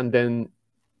 and then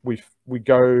we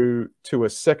go to a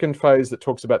second phase that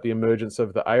talks about the emergence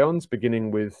of the aeons,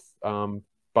 beginning with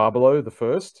Barbelo the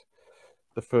first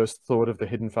thought of the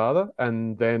hidden Father,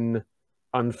 and then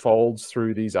unfolds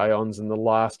through these aeons, and the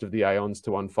last of the aeons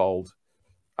to unfold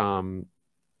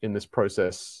in this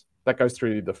process. That goes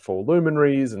through the four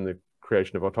luminaries and the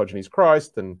creation of autogenes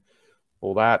Christ and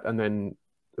all that. And then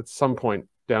at some point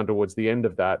down towards the end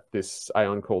of that, this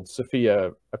aeon called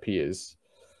Sophia appears.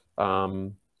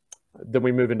 Then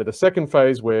we move into the second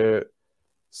phase where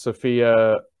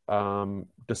Sophia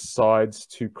decides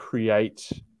to create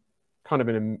kind of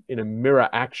in a mirror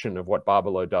action of what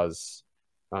Barbelo does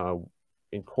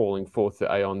in calling forth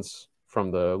the aeons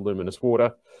from the luminous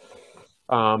water.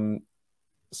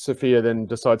 Sophia then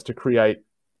decides to create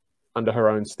under her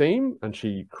own steam, and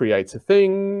she creates a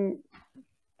thing,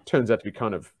 turns out to be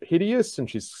kind of hideous, and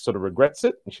she sort of regrets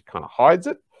it, and she kind of hides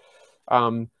it.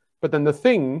 But then the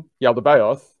thing,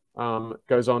 Yaldabaoth,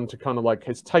 goes on to kind of like,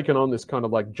 has taken on this kind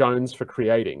of like Jones for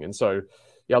creating. And so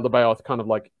Yaldabaoth, kind of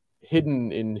like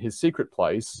hidden in his secret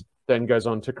place, then goes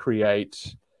on to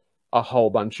create a whole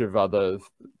bunch of other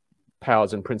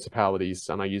powers and principalities,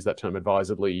 and I use that term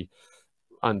advisedly,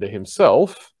 under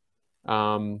himself.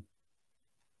 Then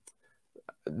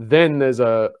there's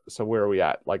so where are we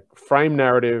at? Like frame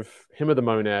narrative, hymn of the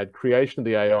monad, creation of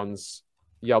the aeons,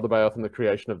 Yaldabaoth and the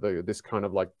creation of this kind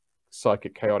of like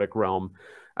psychic chaotic realm.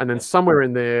 And then somewhere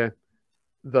in there,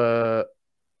 the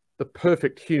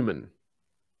perfect human,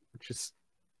 which is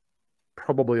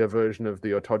probably a version of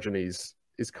the autogenes,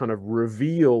 is kind of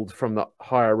revealed from the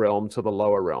higher realm to the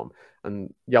lower realm.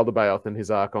 And Yaldabaoth and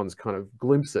his archons kind of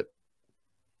glimpse it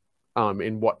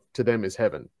in what to them is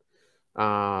heaven.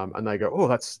 And they go, oh,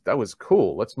 that was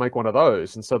cool. Let's make one of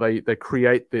those. And so they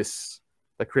create this.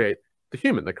 They create the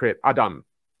human. They create Adam,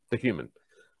 the human,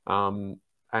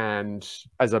 and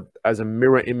as a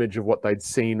mirror image of what they'd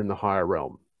seen in the higher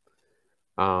realm.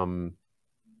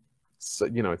 So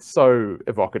it's so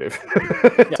evocative.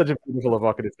 It's such a beautiful,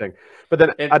 evocative thing. But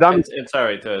then Adam. And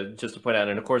sorry just to point out,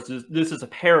 and of course this is a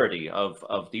parody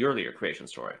of the earlier creation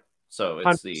story. So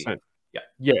it's 100%.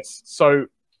 Yes. So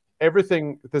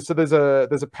everything, so there's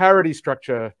a parody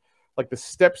structure, like the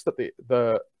steps that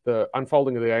the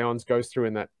unfolding of the aeons goes through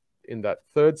in that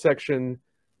third section,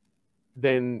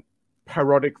 then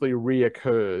parodically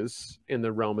reoccurs in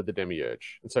the realm of the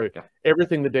demiurge. And so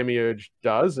everything the demiurge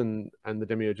does and the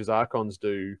demiurge's archons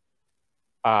do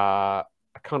are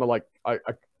kind of like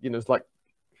it's like,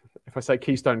 if I say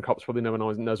Keystone Cops, probably no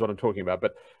one knows what I'm talking about,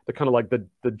 but the kind of like the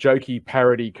jokey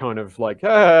parody kind of like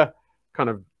kind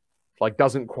of like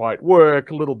doesn't quite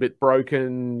work, a little bit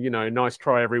broken, nice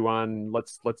try everyone,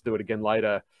 let's do it again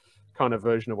later kind of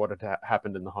version of what had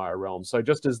happened in the higher realm. So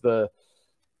just as the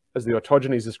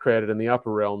autogenes is created in the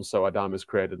upper realm, so Adam is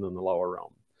created in the lower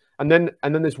realm. And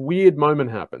then this weird moment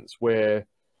happens where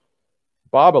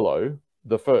Barbelo,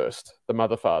 the first, the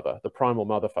mother father, the primal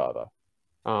mother father,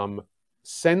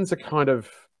 sends a kind of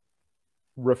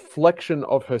reflection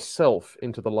of herself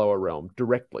into the lower realm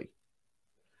directly.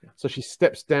 So she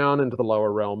steps down into the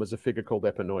lower realm as a figure called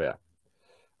Epinoia.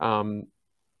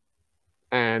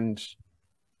 And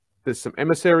there's some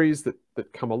emissaries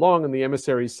that come along, and the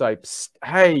emissaries say,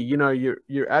 hey,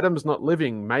 your Adam's not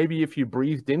living. Maybe if you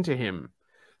breathed into him.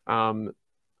 And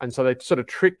so they sort of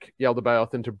trick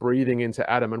Yaldabaoth into breathing into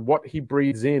Adam. And what he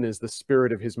breathes in is the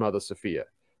spirit of his mother, Sophia.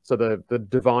 So the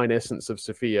divine essence of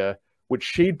Sophia, which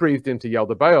she'd breathed into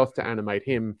Yaldabaoth to animate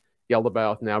him,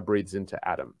 Yaldabaoth now breathes into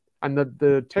Adam. And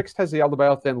the text has the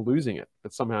Yaldabaoth then losing it,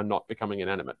 but somehow not becoming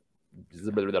inanimate.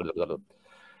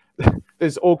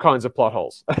 There's all kinds of plot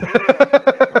holes.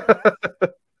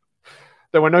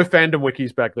 There were no fandom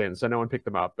wikis back then, so no one picked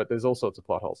them up, but there's all sorts of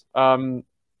plot holes. And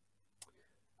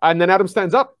then Adam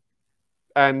stands up,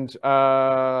 and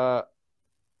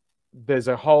there's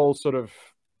a whole sort of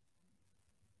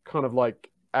kind of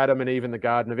like Adam and Eve in the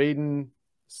Garden of Eden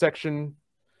section.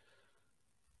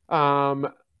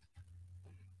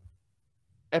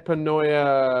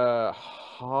 Epinoia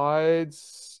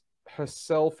hides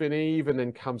herself in Eve and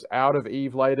then comes out of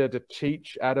Eve later to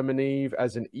teach Adam and Eve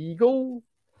as an eagle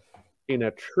in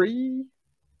a tree.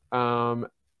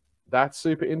 That's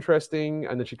super interesting.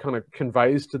 And then she kind of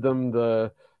conveys to them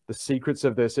the secrets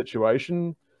of their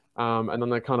situation. And then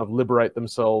they kind of liberate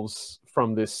themselves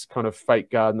from this kind of fake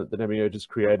garden that the demiurge has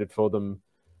created for them,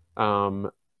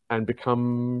 and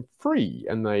become free.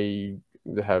 And they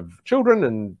have children,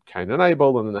 and Cain and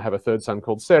Abel, and then they have a third son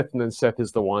called Seth, and then Seth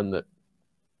is the one that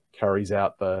carries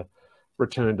out the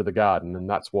return to the garden. And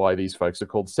that's why these folks are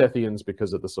called Sethians,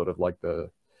 because of the sort of like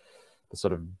the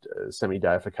sort of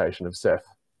semi-deification of Seth.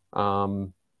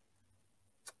 And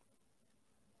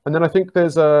then I think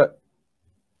there's the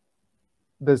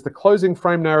closing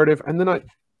frame narrative, and then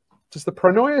does the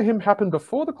pronoia hymn happen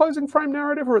before the closing frame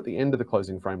narrative or at the end of the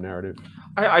closing frame narrative?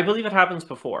 I believe it happens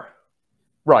before.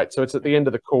 Right, so it's at the end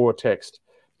of the core text.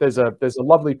 There's a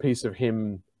lovely piece of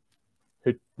hymn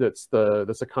that's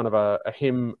a kind of a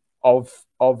hymn of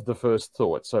the first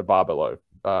thought. So Barbelo,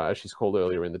 as she's called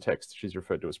earlier in the text, she's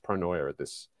referred to as pronoia at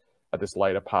this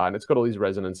later part, and it's got all these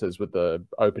resonances with the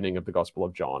opening of the Gospel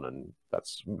of John, and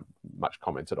that's much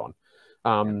commented on.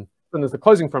 Then there's the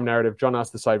closing frame narrative. John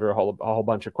asks the Savior a whole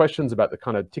bunch of questions about the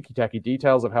kind of ticky-tacky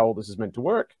details of how all this is meant to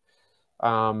work.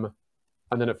 And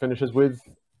then it finishes with,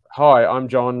 hi, I'm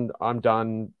John, I'm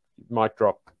done, mic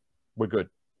drop, we're good.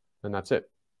 And that's it.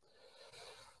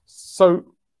 So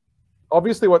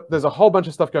obviously there's a whole bunch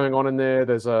of stuff going on in there.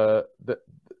 There's the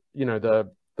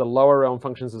lower realm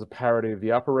functions as a parody of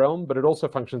the upper realm, but it also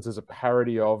functions as a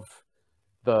parody of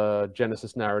the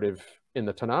Genesis narrative in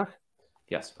the Tanakh.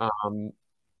 Yes.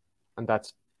 And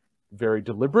that's very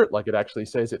deliberate. Like, it actually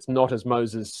says it's not as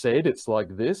Moses said, it's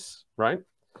like this, right?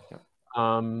 Yeah.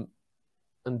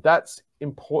 And that's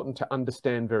important to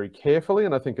understand very carefully.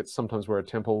 And I think it's sometimes where a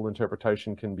temple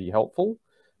interpretation can be helpful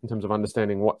in terms of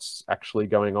understanding what's actually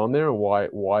going on there and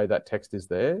why that text is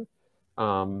there.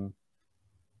 But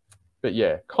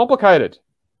yeah, complicated.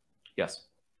 Yes,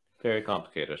 very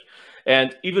complicated.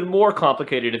 And even more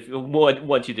complicated if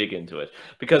once you dig into it,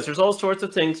 because there's all sorts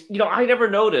of things. You know, I never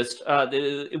noticed.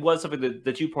 It was something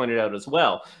that you pointed out as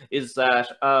well. Is that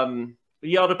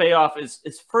Yaldabaoth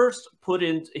is first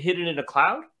hidden in a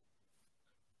cloud,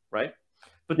 right?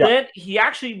 But then he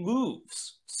actually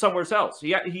moves somewhere else.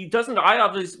 He doesn't. I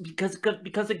obviously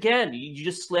because again, you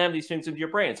just slam these things into your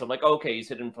brain. So I'm like, okay, he's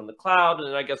hidden from the cloud, and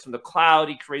then I guess from the cloud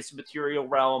he creates a material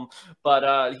realm. But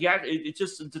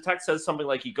the text says something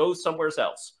like he goes somewhere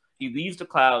else. He leaves the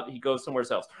cloud. He goes somewhere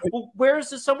else. Well, where is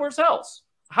this somewhere else?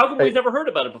 How come we've never heard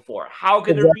about it before? How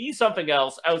can there be something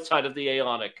else outside of the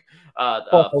Aeonic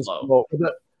flow?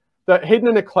 The hidden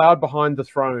in a cloud behind the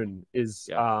throne is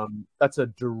that's a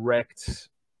direct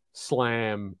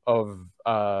slam of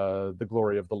the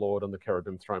glory of the Lord on the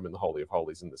cherubim throne in the Holy of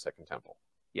Holies in the Second Temple.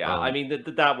 Yeah, I mean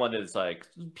that one is like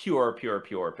pure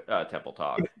temple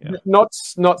talk. Yeah. Not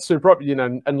super, you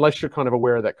know, unless you're kind of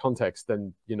aware of that context,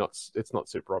 then you're not. It's not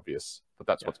super obvious, but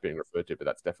that's what's being referred to. But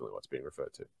that's definitely what's being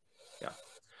referred to. Yeah.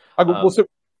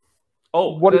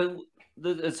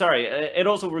 Sorry, and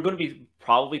also we're going to be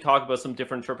probably talking about some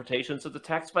different interpretations of the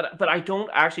text, but I don't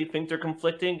actually think they're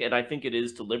conflicting, and I think it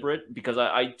is deliberate because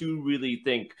I do really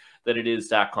think that it is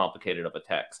that complicated of a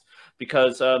text.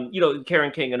 Because you know,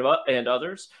 Karen King and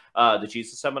others, the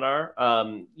Jesus Seminar,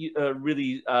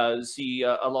 really see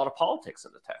a lot of politics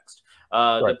in the text.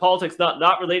 The politics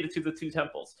not related to the two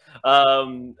temples.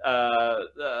 You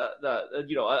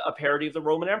know, a parody of the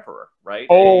Roman emperor, right?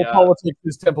 Politics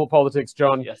is temple politics,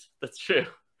 John. Yes, that's true.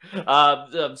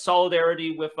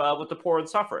 Solidarity with the poor and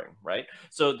suffering, right?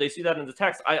 So they see that in the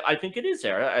text. I think it is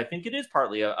there. I think it is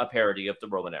partly a parody of the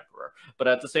Roman emperor, but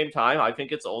at the same time, I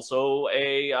think it's also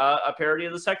a parody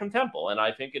of the Second Temple, and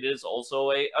I think it is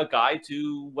also a guide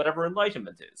to whatever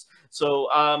enlightenment is. So,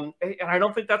 and I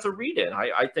don't think that's a read-in.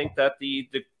 I think that the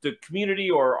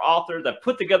community or author that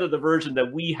put together the version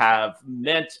that we have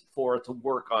meant for it to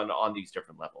work on these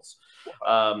different levels.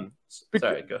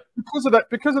 Because of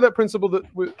that principle that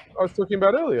I was talking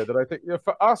about earlier, that I think, you know,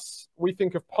 for us, we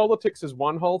think of politics as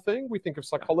one whole thing. We think of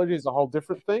psychology as a whole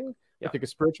different thing. We think of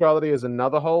spirituality as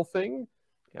another whole thing.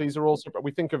 These are all separate.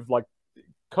 We think of like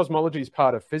cosmology as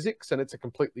part of physics, and it's a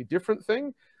completely different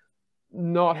thing.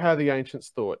 Not how the ancients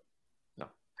thought. No.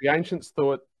 The ancients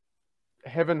thought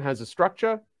heaven has a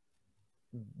structure.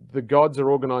 The gods are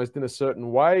organized in a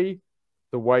certain way.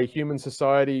 The way human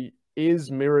society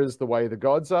mirrors the way the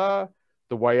gods are.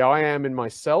 The way I am in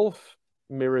myself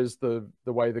mirrors the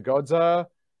way the gods are.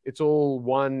 It's all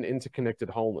one interconnected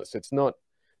wholeness.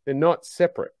 They're not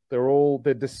separate.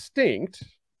 They're distinct,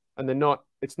 and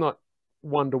it's not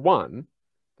one-to-one.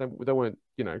 They weren't,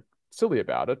 you know, silly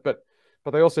about it, but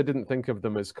they also didn't think of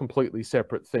them as completely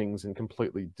separate things in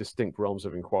completely distinct realms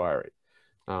of inquiry.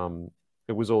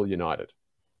 It was all united.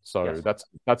 So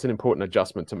that's an important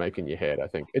adjustment to make in your head, I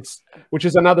think. Which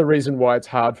is another reason why it's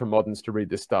hard for moderns to read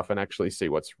this stuff and actually see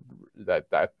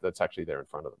that's actually there in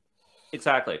front of them.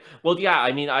 Exactly. Well, yeah,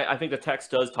 I mean, I think the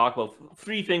text does talk about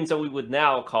three things that we would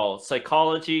now call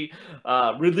psychology,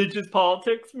 religious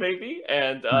politics, maybe,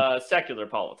 and secular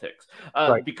politics.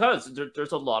 Because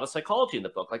there's a lot of psychology in the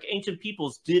book. Like, ancient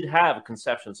peoples did have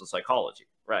conceptions of psychology,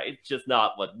 right? It's just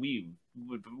not what we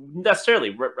would necessarily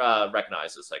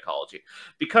recognize as psychology.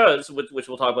 Because, which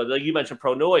we'll talk about, like you mentioned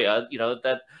pronoia, you know,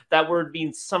 that word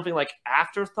means something like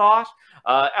afterthought.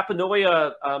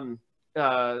 Epinoia,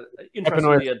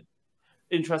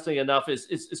 interestingly enough,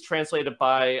 is translated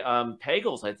by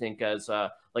Pagels, I think, as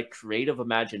like creative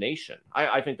imagination.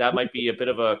 I think that might be a bit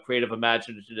of a creative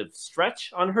imaginative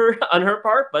stretch on her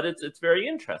part, but it's very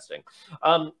interesting.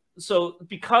 So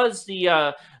because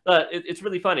it's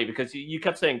really funny because you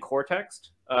kept saying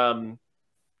cortex. All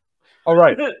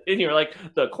right. And you're like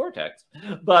the cortex,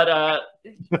 but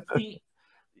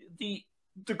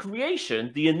the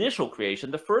creation, the initial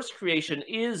creation, the first creation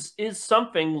is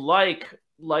something like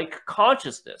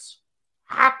consciousness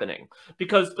happening,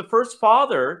 because the first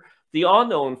father, the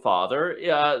unknown father,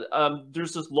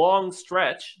 there's this long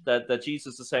stretch that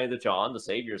Jesus is saying to John, the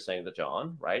Savior is saying to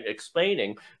John, right,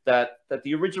 explaining that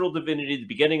the original divinity, the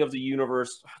beginning of the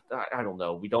universe, I don't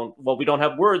know, we don't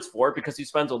have words for it because he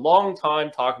spends a long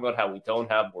time talking about how we don't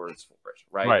have words for it,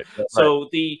 right? So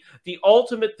the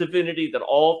ultimate divinity that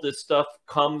all of this stuff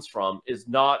comes from is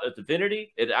not a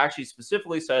divinity. It actually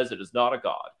specifically says it is not a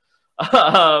god.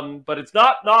 But it's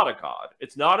not a god.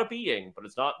 It's not a being, but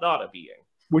it's not a being.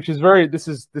 which is very this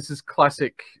is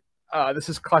classic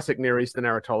Near Eastern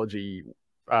eritology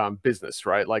business,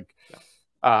 right? Like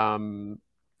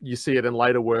you see it in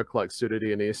later work like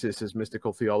Pseudo-Dionysius'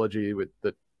 mystical theology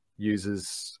that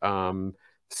uses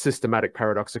systematic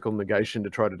paradoxical negation to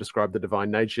try to describe the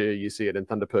divine nature. You see it in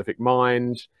Thunder Perfect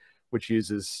Mind, which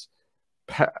uses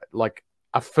like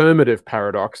affirmative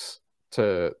paradox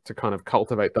to kind of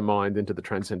cultivate the mind into the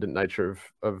transcendent nature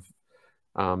of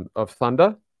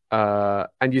thunder.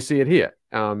 And you see it here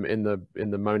in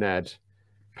the monad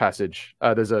passage.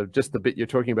 There's just the bit you're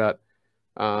talking about.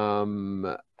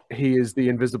 He is the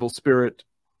invisible spirit.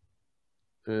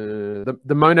 The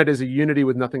monad is a unity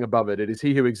with nothing above it. It is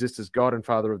he who exists as God and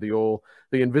Father of the all,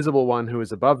 the invisible one who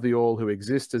is above the all, who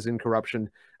exists as incorruption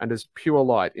and as pure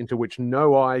light into which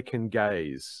no eye can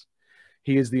gaze.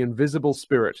 He is the invisible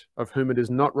spirit of whom it is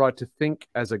not right to think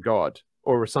as a god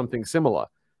or something similar,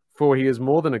 for he is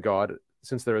more than a god,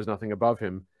 since there is nothing above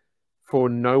him, for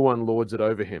no one lords it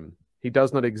over him. He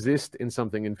does not exist in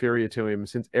something inferior to him,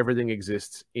 since everything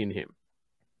exists in him.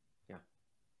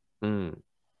 Yeah.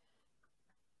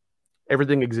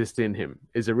 Everything exists in him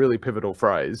is a really pivotal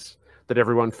phrase that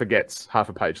everyone forgets half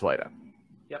a page later.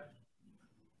 Yep.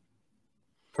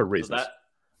 For reasons. So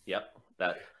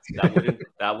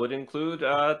that would include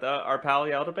our pal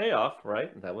Yaldabaoth,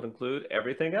 right? That would include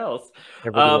everything else.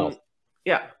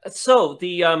 Yeah. So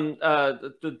the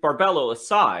Barbello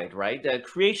aside, right? The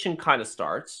creation kind of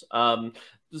starts.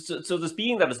 So this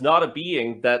being that is not a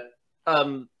being that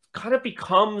kind of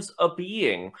becomes a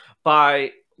being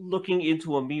by looking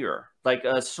into a mirror, like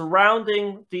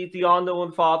surrounding the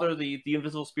unknown Father, the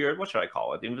invisible spirit. What should I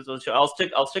call it? The invisible.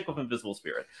 I'll stick with invisible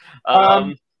spirit.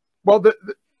 Well,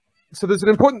 so there's an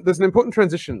important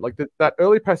transition. Like that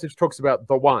early passage talks about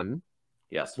the one,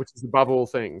 yes, which is above all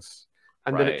things,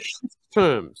 and then it shifts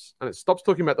terms and it stops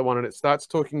talking about the one and it starts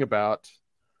talking about.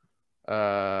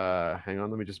 Hang on,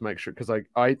 let me just make sure, because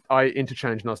I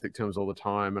interchange Gnostic terms all the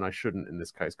time, and I shouldn't in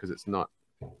this case because it's not.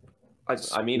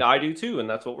 I mean, I do too, and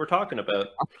that's what we're talking about.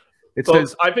 It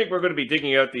says, I think we're going to be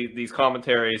digging out these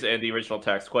commentaries and the original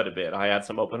text quite a bit. I had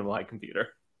some open on my computer.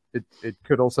 It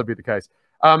could also be the case.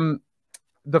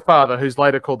 The Father, who's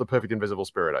later called the Perfect Invisible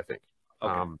Spirit, I think.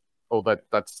 Okay. Or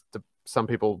that's some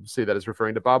people see that as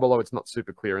referring to Barbelo. It's not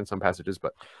super clear in some passages,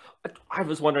 but I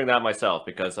was wondering that myself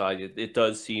because it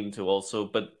does seem to also.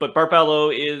 But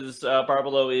Barbelo is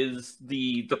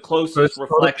the closest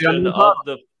reflection of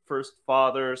the first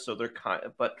Father, so they're kind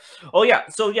of. But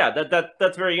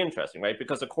that's very interesting, right?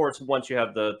 Because of course, once you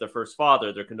have the first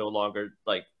Father, there can no longer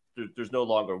there's no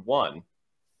longer one.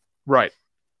 Right.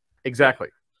 Exactly.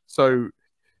 So.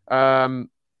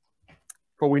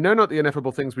 For we know not the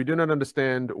ineffable things, we do not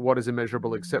understand what is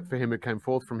immeasurable except for him who came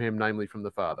forth from him, namely from the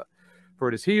Father. For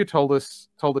it is he who told it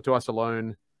to us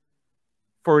alone.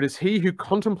 For it is he who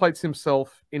contemplates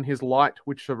himself in his light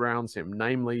which surrounds him,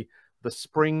 namely the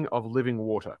spring of living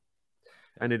water.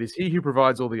 And it is he who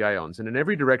provides all the aeons, and in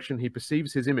every direction he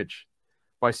perceives his image,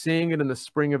 by seeing it in the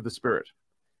spring of the Spirit.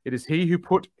 It is he who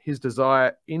put his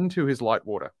desire into his light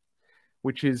water,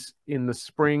 which is in the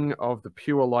spring of the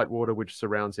pure light water which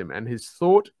surrounds him. And his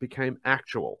thought became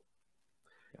actual.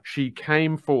 She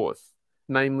came forth,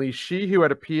 namely she who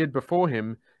had appeared before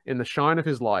him in the shine of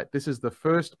his light. This is the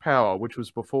first power which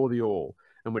was before the all,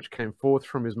 and which came forth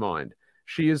from his mind.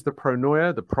 She is the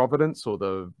pronoia, the providence, or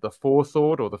the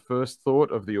forethought, or the first thought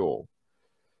of the all.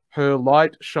 Her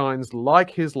light shines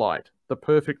like his light, the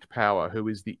perfect power, who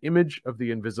is the image of the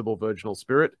invisible virginal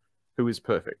spirit, who is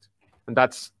perfect. And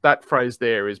that phrase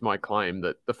there is my claim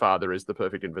that the Father is the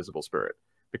perfect invisible spirit,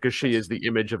 because she is the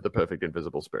image of the perfect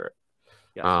invisible spirit.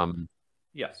 Yes.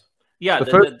 Yes. Yeah.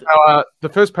 The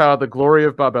first power, the glory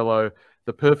of Barbelo,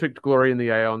 the perfect glory in the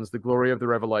aeons, the glory of the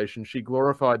revelation. She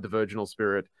glorified the virginal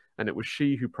spirit, and it was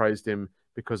she who praised him.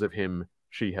 Because of him,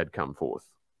 she had come forth.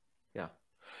 Yeah.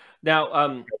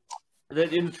 Now,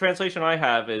 in the translation I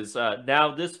have is,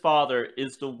 now this Father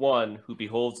is the one who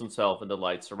beholds himself in the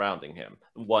light surrounding him,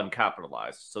 one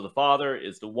capitalized. So the Father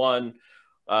is the one,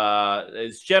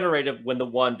 is generated when the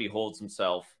one beholds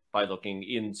himself by looking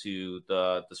into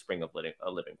the spring of living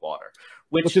water,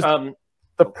 which is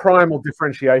the primal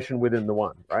differentiation within the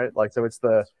one, right? Like, so it's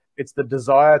the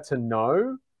desire to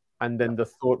know, and then the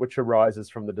thought which arises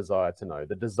from the desire to know.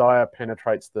 The desire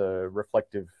penetrates the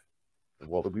reflective.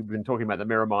 Well, we've been talking about the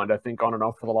mirror mind, I think, on and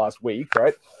off for the last week,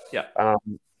 right? Yeah.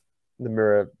 The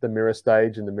mirror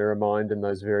stage and the mirror mind, and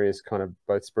those various kind of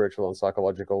both spiritual and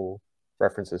psychological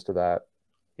references to that.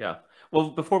 Yeah. Well,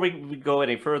 before we go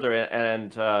any further,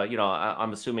 and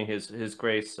I'm assuming his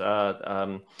grace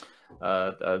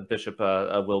Bishop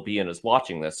will be in is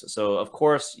watching this. So of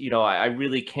course, you know, I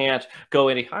really can't go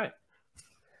any higher.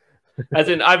 As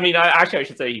in, I mean, I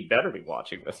should say he better be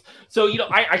watching this. So, you know,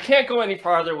 I can't go any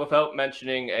farther without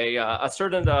mentioning a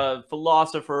certain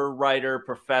philosopher, writer,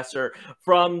 professor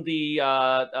from the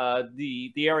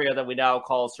area that we now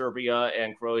call Serbia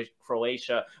and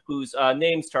Croatia, whose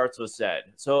name starts with Z.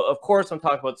 So, of course, I'm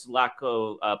talking about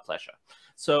Zlatko Plesha.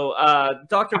 So,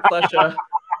 Dr. Plesha.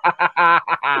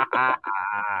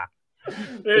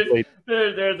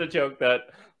 There's a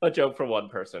joke from one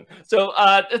person. So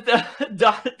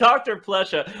Dr.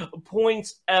 Plesha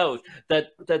points out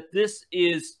that this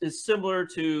is similar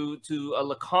to a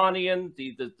Lacanian,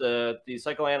 the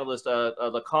psychoanalyst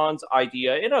Lacan's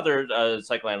idea, and other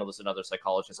psychoanalysts and other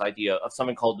psychologists' idea of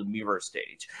something called the mirror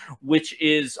stage, which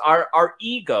is our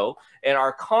ego and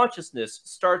our consciousness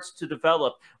starts to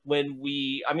develop when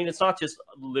we, I mean, it's not just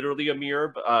literally a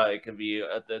mirror, but it can be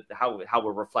how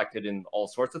we're reflected in all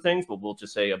sorts of things, but we'll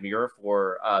just say a mirror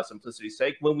for simplicity's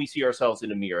sake, when we see ourselves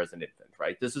in a mirror as an infant,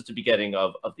 right? This is the beginning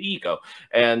of the ego.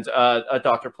 And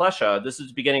Dr. Plesha, this is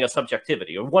the beginning of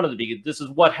subjectivity, or one of the beginning, this is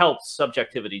what helps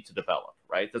subjectivity to develop,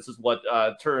 right? This is what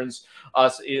turns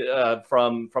us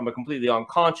from a completely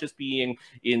unconscious being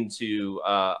into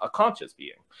a conscious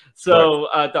being. So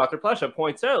right. Dr. Plesha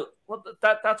points out, well,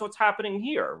 that's what's happening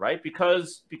here, right?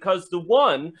 Because the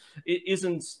one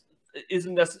isn't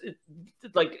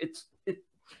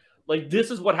like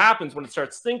this is what happens when it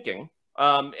starts thinking,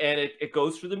 and it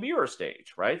goes through the mirror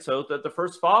stage, right? So the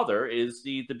first father is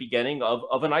the beginning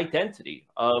of an identity,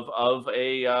 of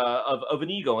an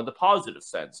ego in the positive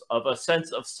sense, of a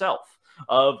sense of self,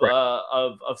 of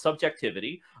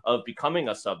subjectivity, of becoming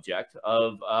a subject,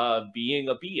 of being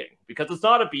a being, because it's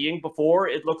not a being before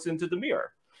it looks into the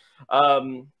mirror.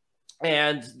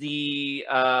 And the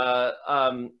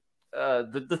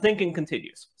thinking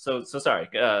continues. So sorry.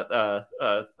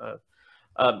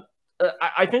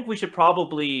 I think we should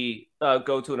probably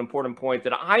go to an important point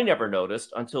that I never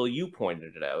noticed until you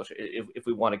pointed it out. If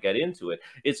we want to get into it,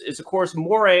 it's of course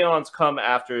more aeons come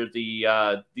after these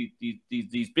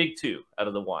big two out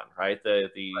of the one, right?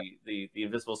 The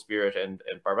invisible spirit and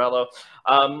Barbello.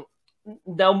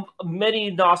 Now,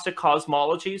 many Gnostic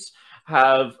cosmologies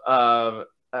have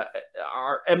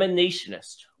are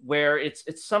emanationist, where it's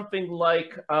something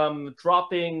like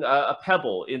dropping a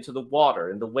pebble into the water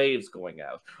and the waves going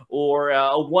out, or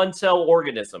a one-cell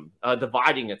organism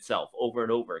dividing itself over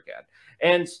and over again.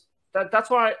 And that's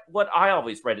what I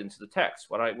always read into the text,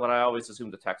 what I always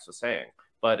assumed the text was saying.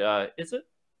 But is it?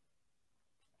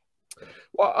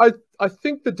 Well, I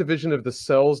think the division of the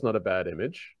cell's not a bad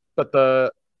image, but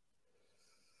the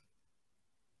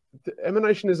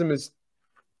emanationism is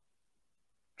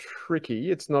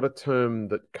tricky. It's not a term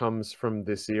that comes from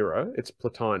this era. It's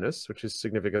Plotinus, which is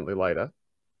significantly later.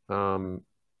 But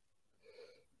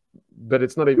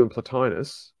it's not even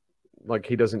Plotinus. Like,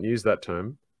 he doesn't use that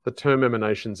term. The term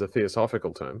emanation's a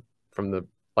theosophical term from the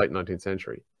late 19th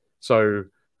century. So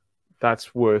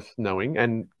that's worth knowing.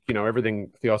 And, you know,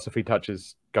 everything theosophy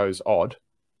touches goes odd.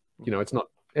 You know, it's not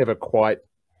ever quite...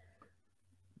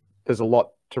 There's a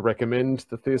lot to recommend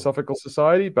the Theosophical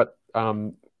Society, but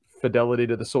fidelity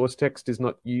to the source text is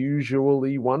not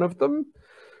usually one of them,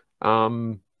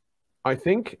 I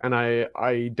think. And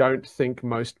I don't think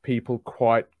most people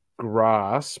quite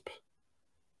grasp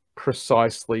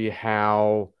precisely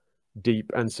how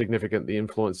deep and significant the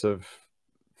influence of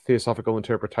theosophical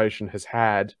interpretation has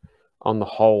had on the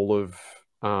whole of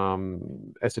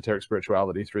esoteric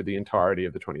spirituality through the entirety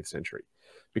of the 20th century.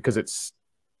 Because it's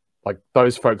like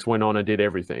those folks went on and did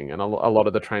everything. And a lot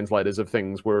of the translators of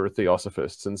things were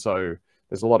theosophists. And so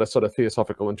there's a lot of sort of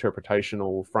theosophical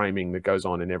interpretational framing that goes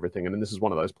on in everything. And this is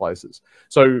one of those places.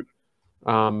 So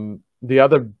the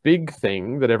other big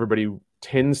thing that everybody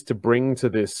tends to bring to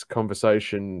this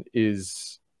conversation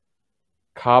is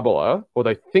Kabbalah, or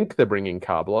they think they're bringing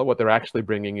Kabbalah. What they're actually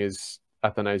bringing is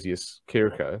Athanasius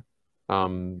Kircher,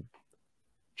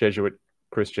 Jesuit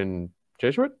Christian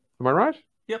Jesuit. Am I right?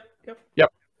 Yep.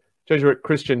 Jesuit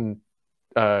Christian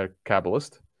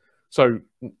Kabbalist. So,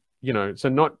 you know, so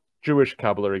not Jewish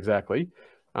Kabbalah exactly.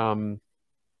 And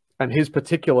his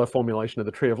particular formulation of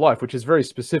the Tree of Life, which is very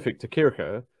specific to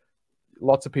Kircher,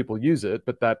 lots of people use it,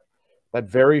 but that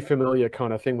very familiar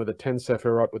kind of thing with the 10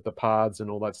 Sephirot with the paths and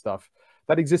all that stuff,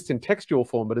 that exists in textual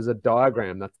form, but as a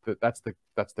diagram, that's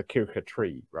the Kircher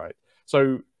tree, right?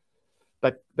 So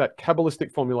that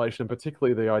Kabbalistic formulation,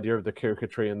 particularly the idea of the Kircher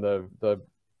tree and the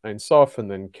Ein Sof,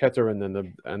 and then Keter, and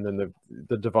then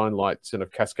the divine light sort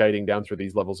of cascading down through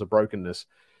these levels of brokenness.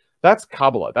 That's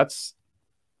Kabbalah. That's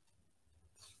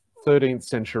 13th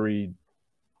century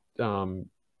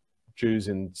Jews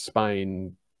in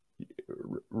Spain,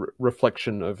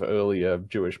 reflection of earlier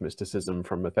Jewish mysticism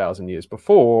from 1,000 years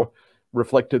before,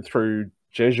 reflected through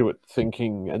Jesuit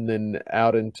thinking, and then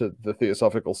out into the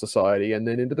Theosophical Society, and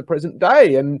then into the present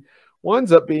day, and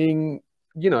winds up being,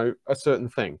 you know, a certain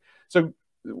thing. So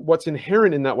what's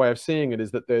inherent in that way of seeing it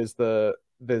is that there's the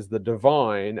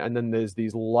divine, and then there's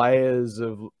these layers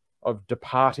of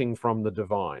departing from the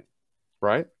divine,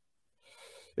 right?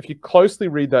 If you closely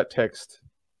read that text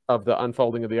of the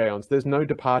unfolding of the aeons, there's no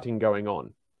departing going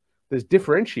on. There's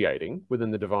differentiating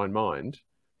within the divine mind,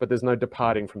 but there's no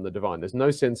departing from the divine. There's no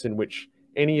sense in which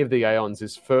any of the aeons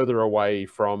is further away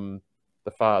from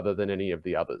the Father than any of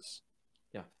the others.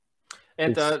 Yeah.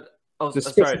 And there's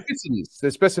sorry.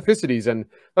 There's specificities, and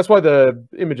that's why the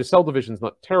image of cell division is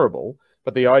not terrible,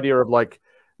 but the idea of like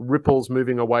ripples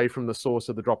moving away from the source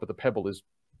of the drop of the pebble is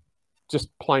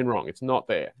just plain wrong. It's not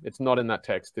there. It's not in that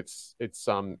text. It's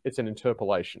an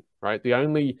interpolation, right? The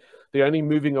only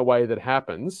moving away that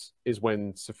happens is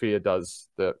when Sophia takes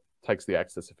the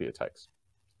acts that Sophia takes.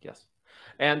 Yes.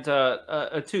 And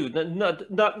too,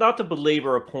 not to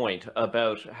belabor a point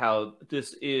about how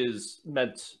this is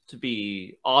meant to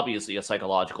be obviously a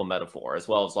psychological metaphor, as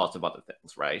well as lots of other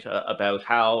things, right? About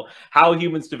how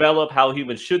humans develop, how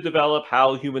humans should develop,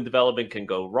 how human development can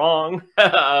go wrong.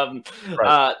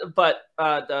 Right. But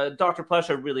Dr.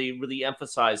 Plesha really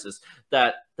emphasizes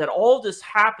that all this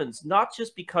happens not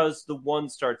just because the one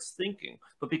starts thinking,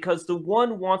 but because the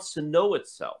one wants to know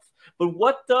itself. But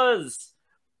what does,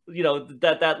 you know,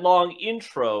 that long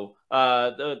intro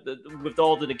with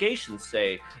all the negations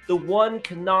say? The one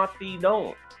cannot be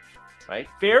known, right?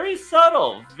 Very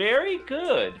subtle, very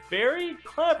good, very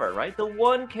clever, right? The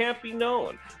one can't be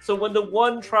known. So when the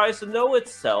one tries to know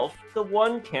itself, the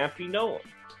one can't be known.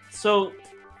 So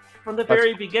from the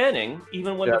very beginning,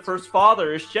 even when the first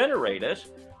father is generated,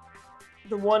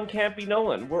 the one can't be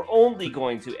known. We're only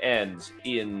going to end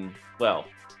in, well,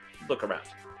 look around.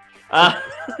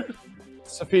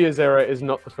 Sophia's error is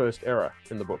not the first error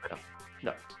in the book.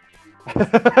 No.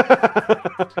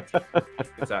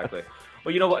 Exactly.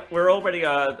 Well, you know what? We're already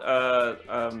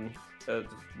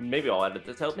maybe I'll edit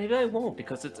this out. Maybe I won't,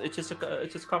 because it's just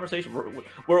a conversation.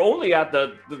 We're only at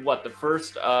the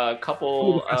first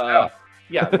couple. Not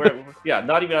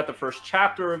even at the first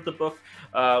chapter of the book.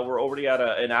 We're already at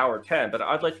an hour 10. But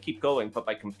I'd like to keep going. But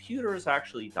my computer is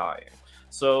actually dying.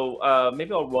 So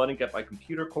maybe I'll run and get my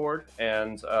computer cord.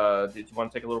 And did you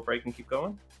want to take a little break and keep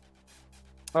going?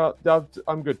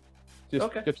 I'm good. Just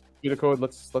okay. Get the computer cord.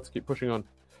 Let's keep pushing on.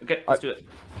 Okay, let's do it.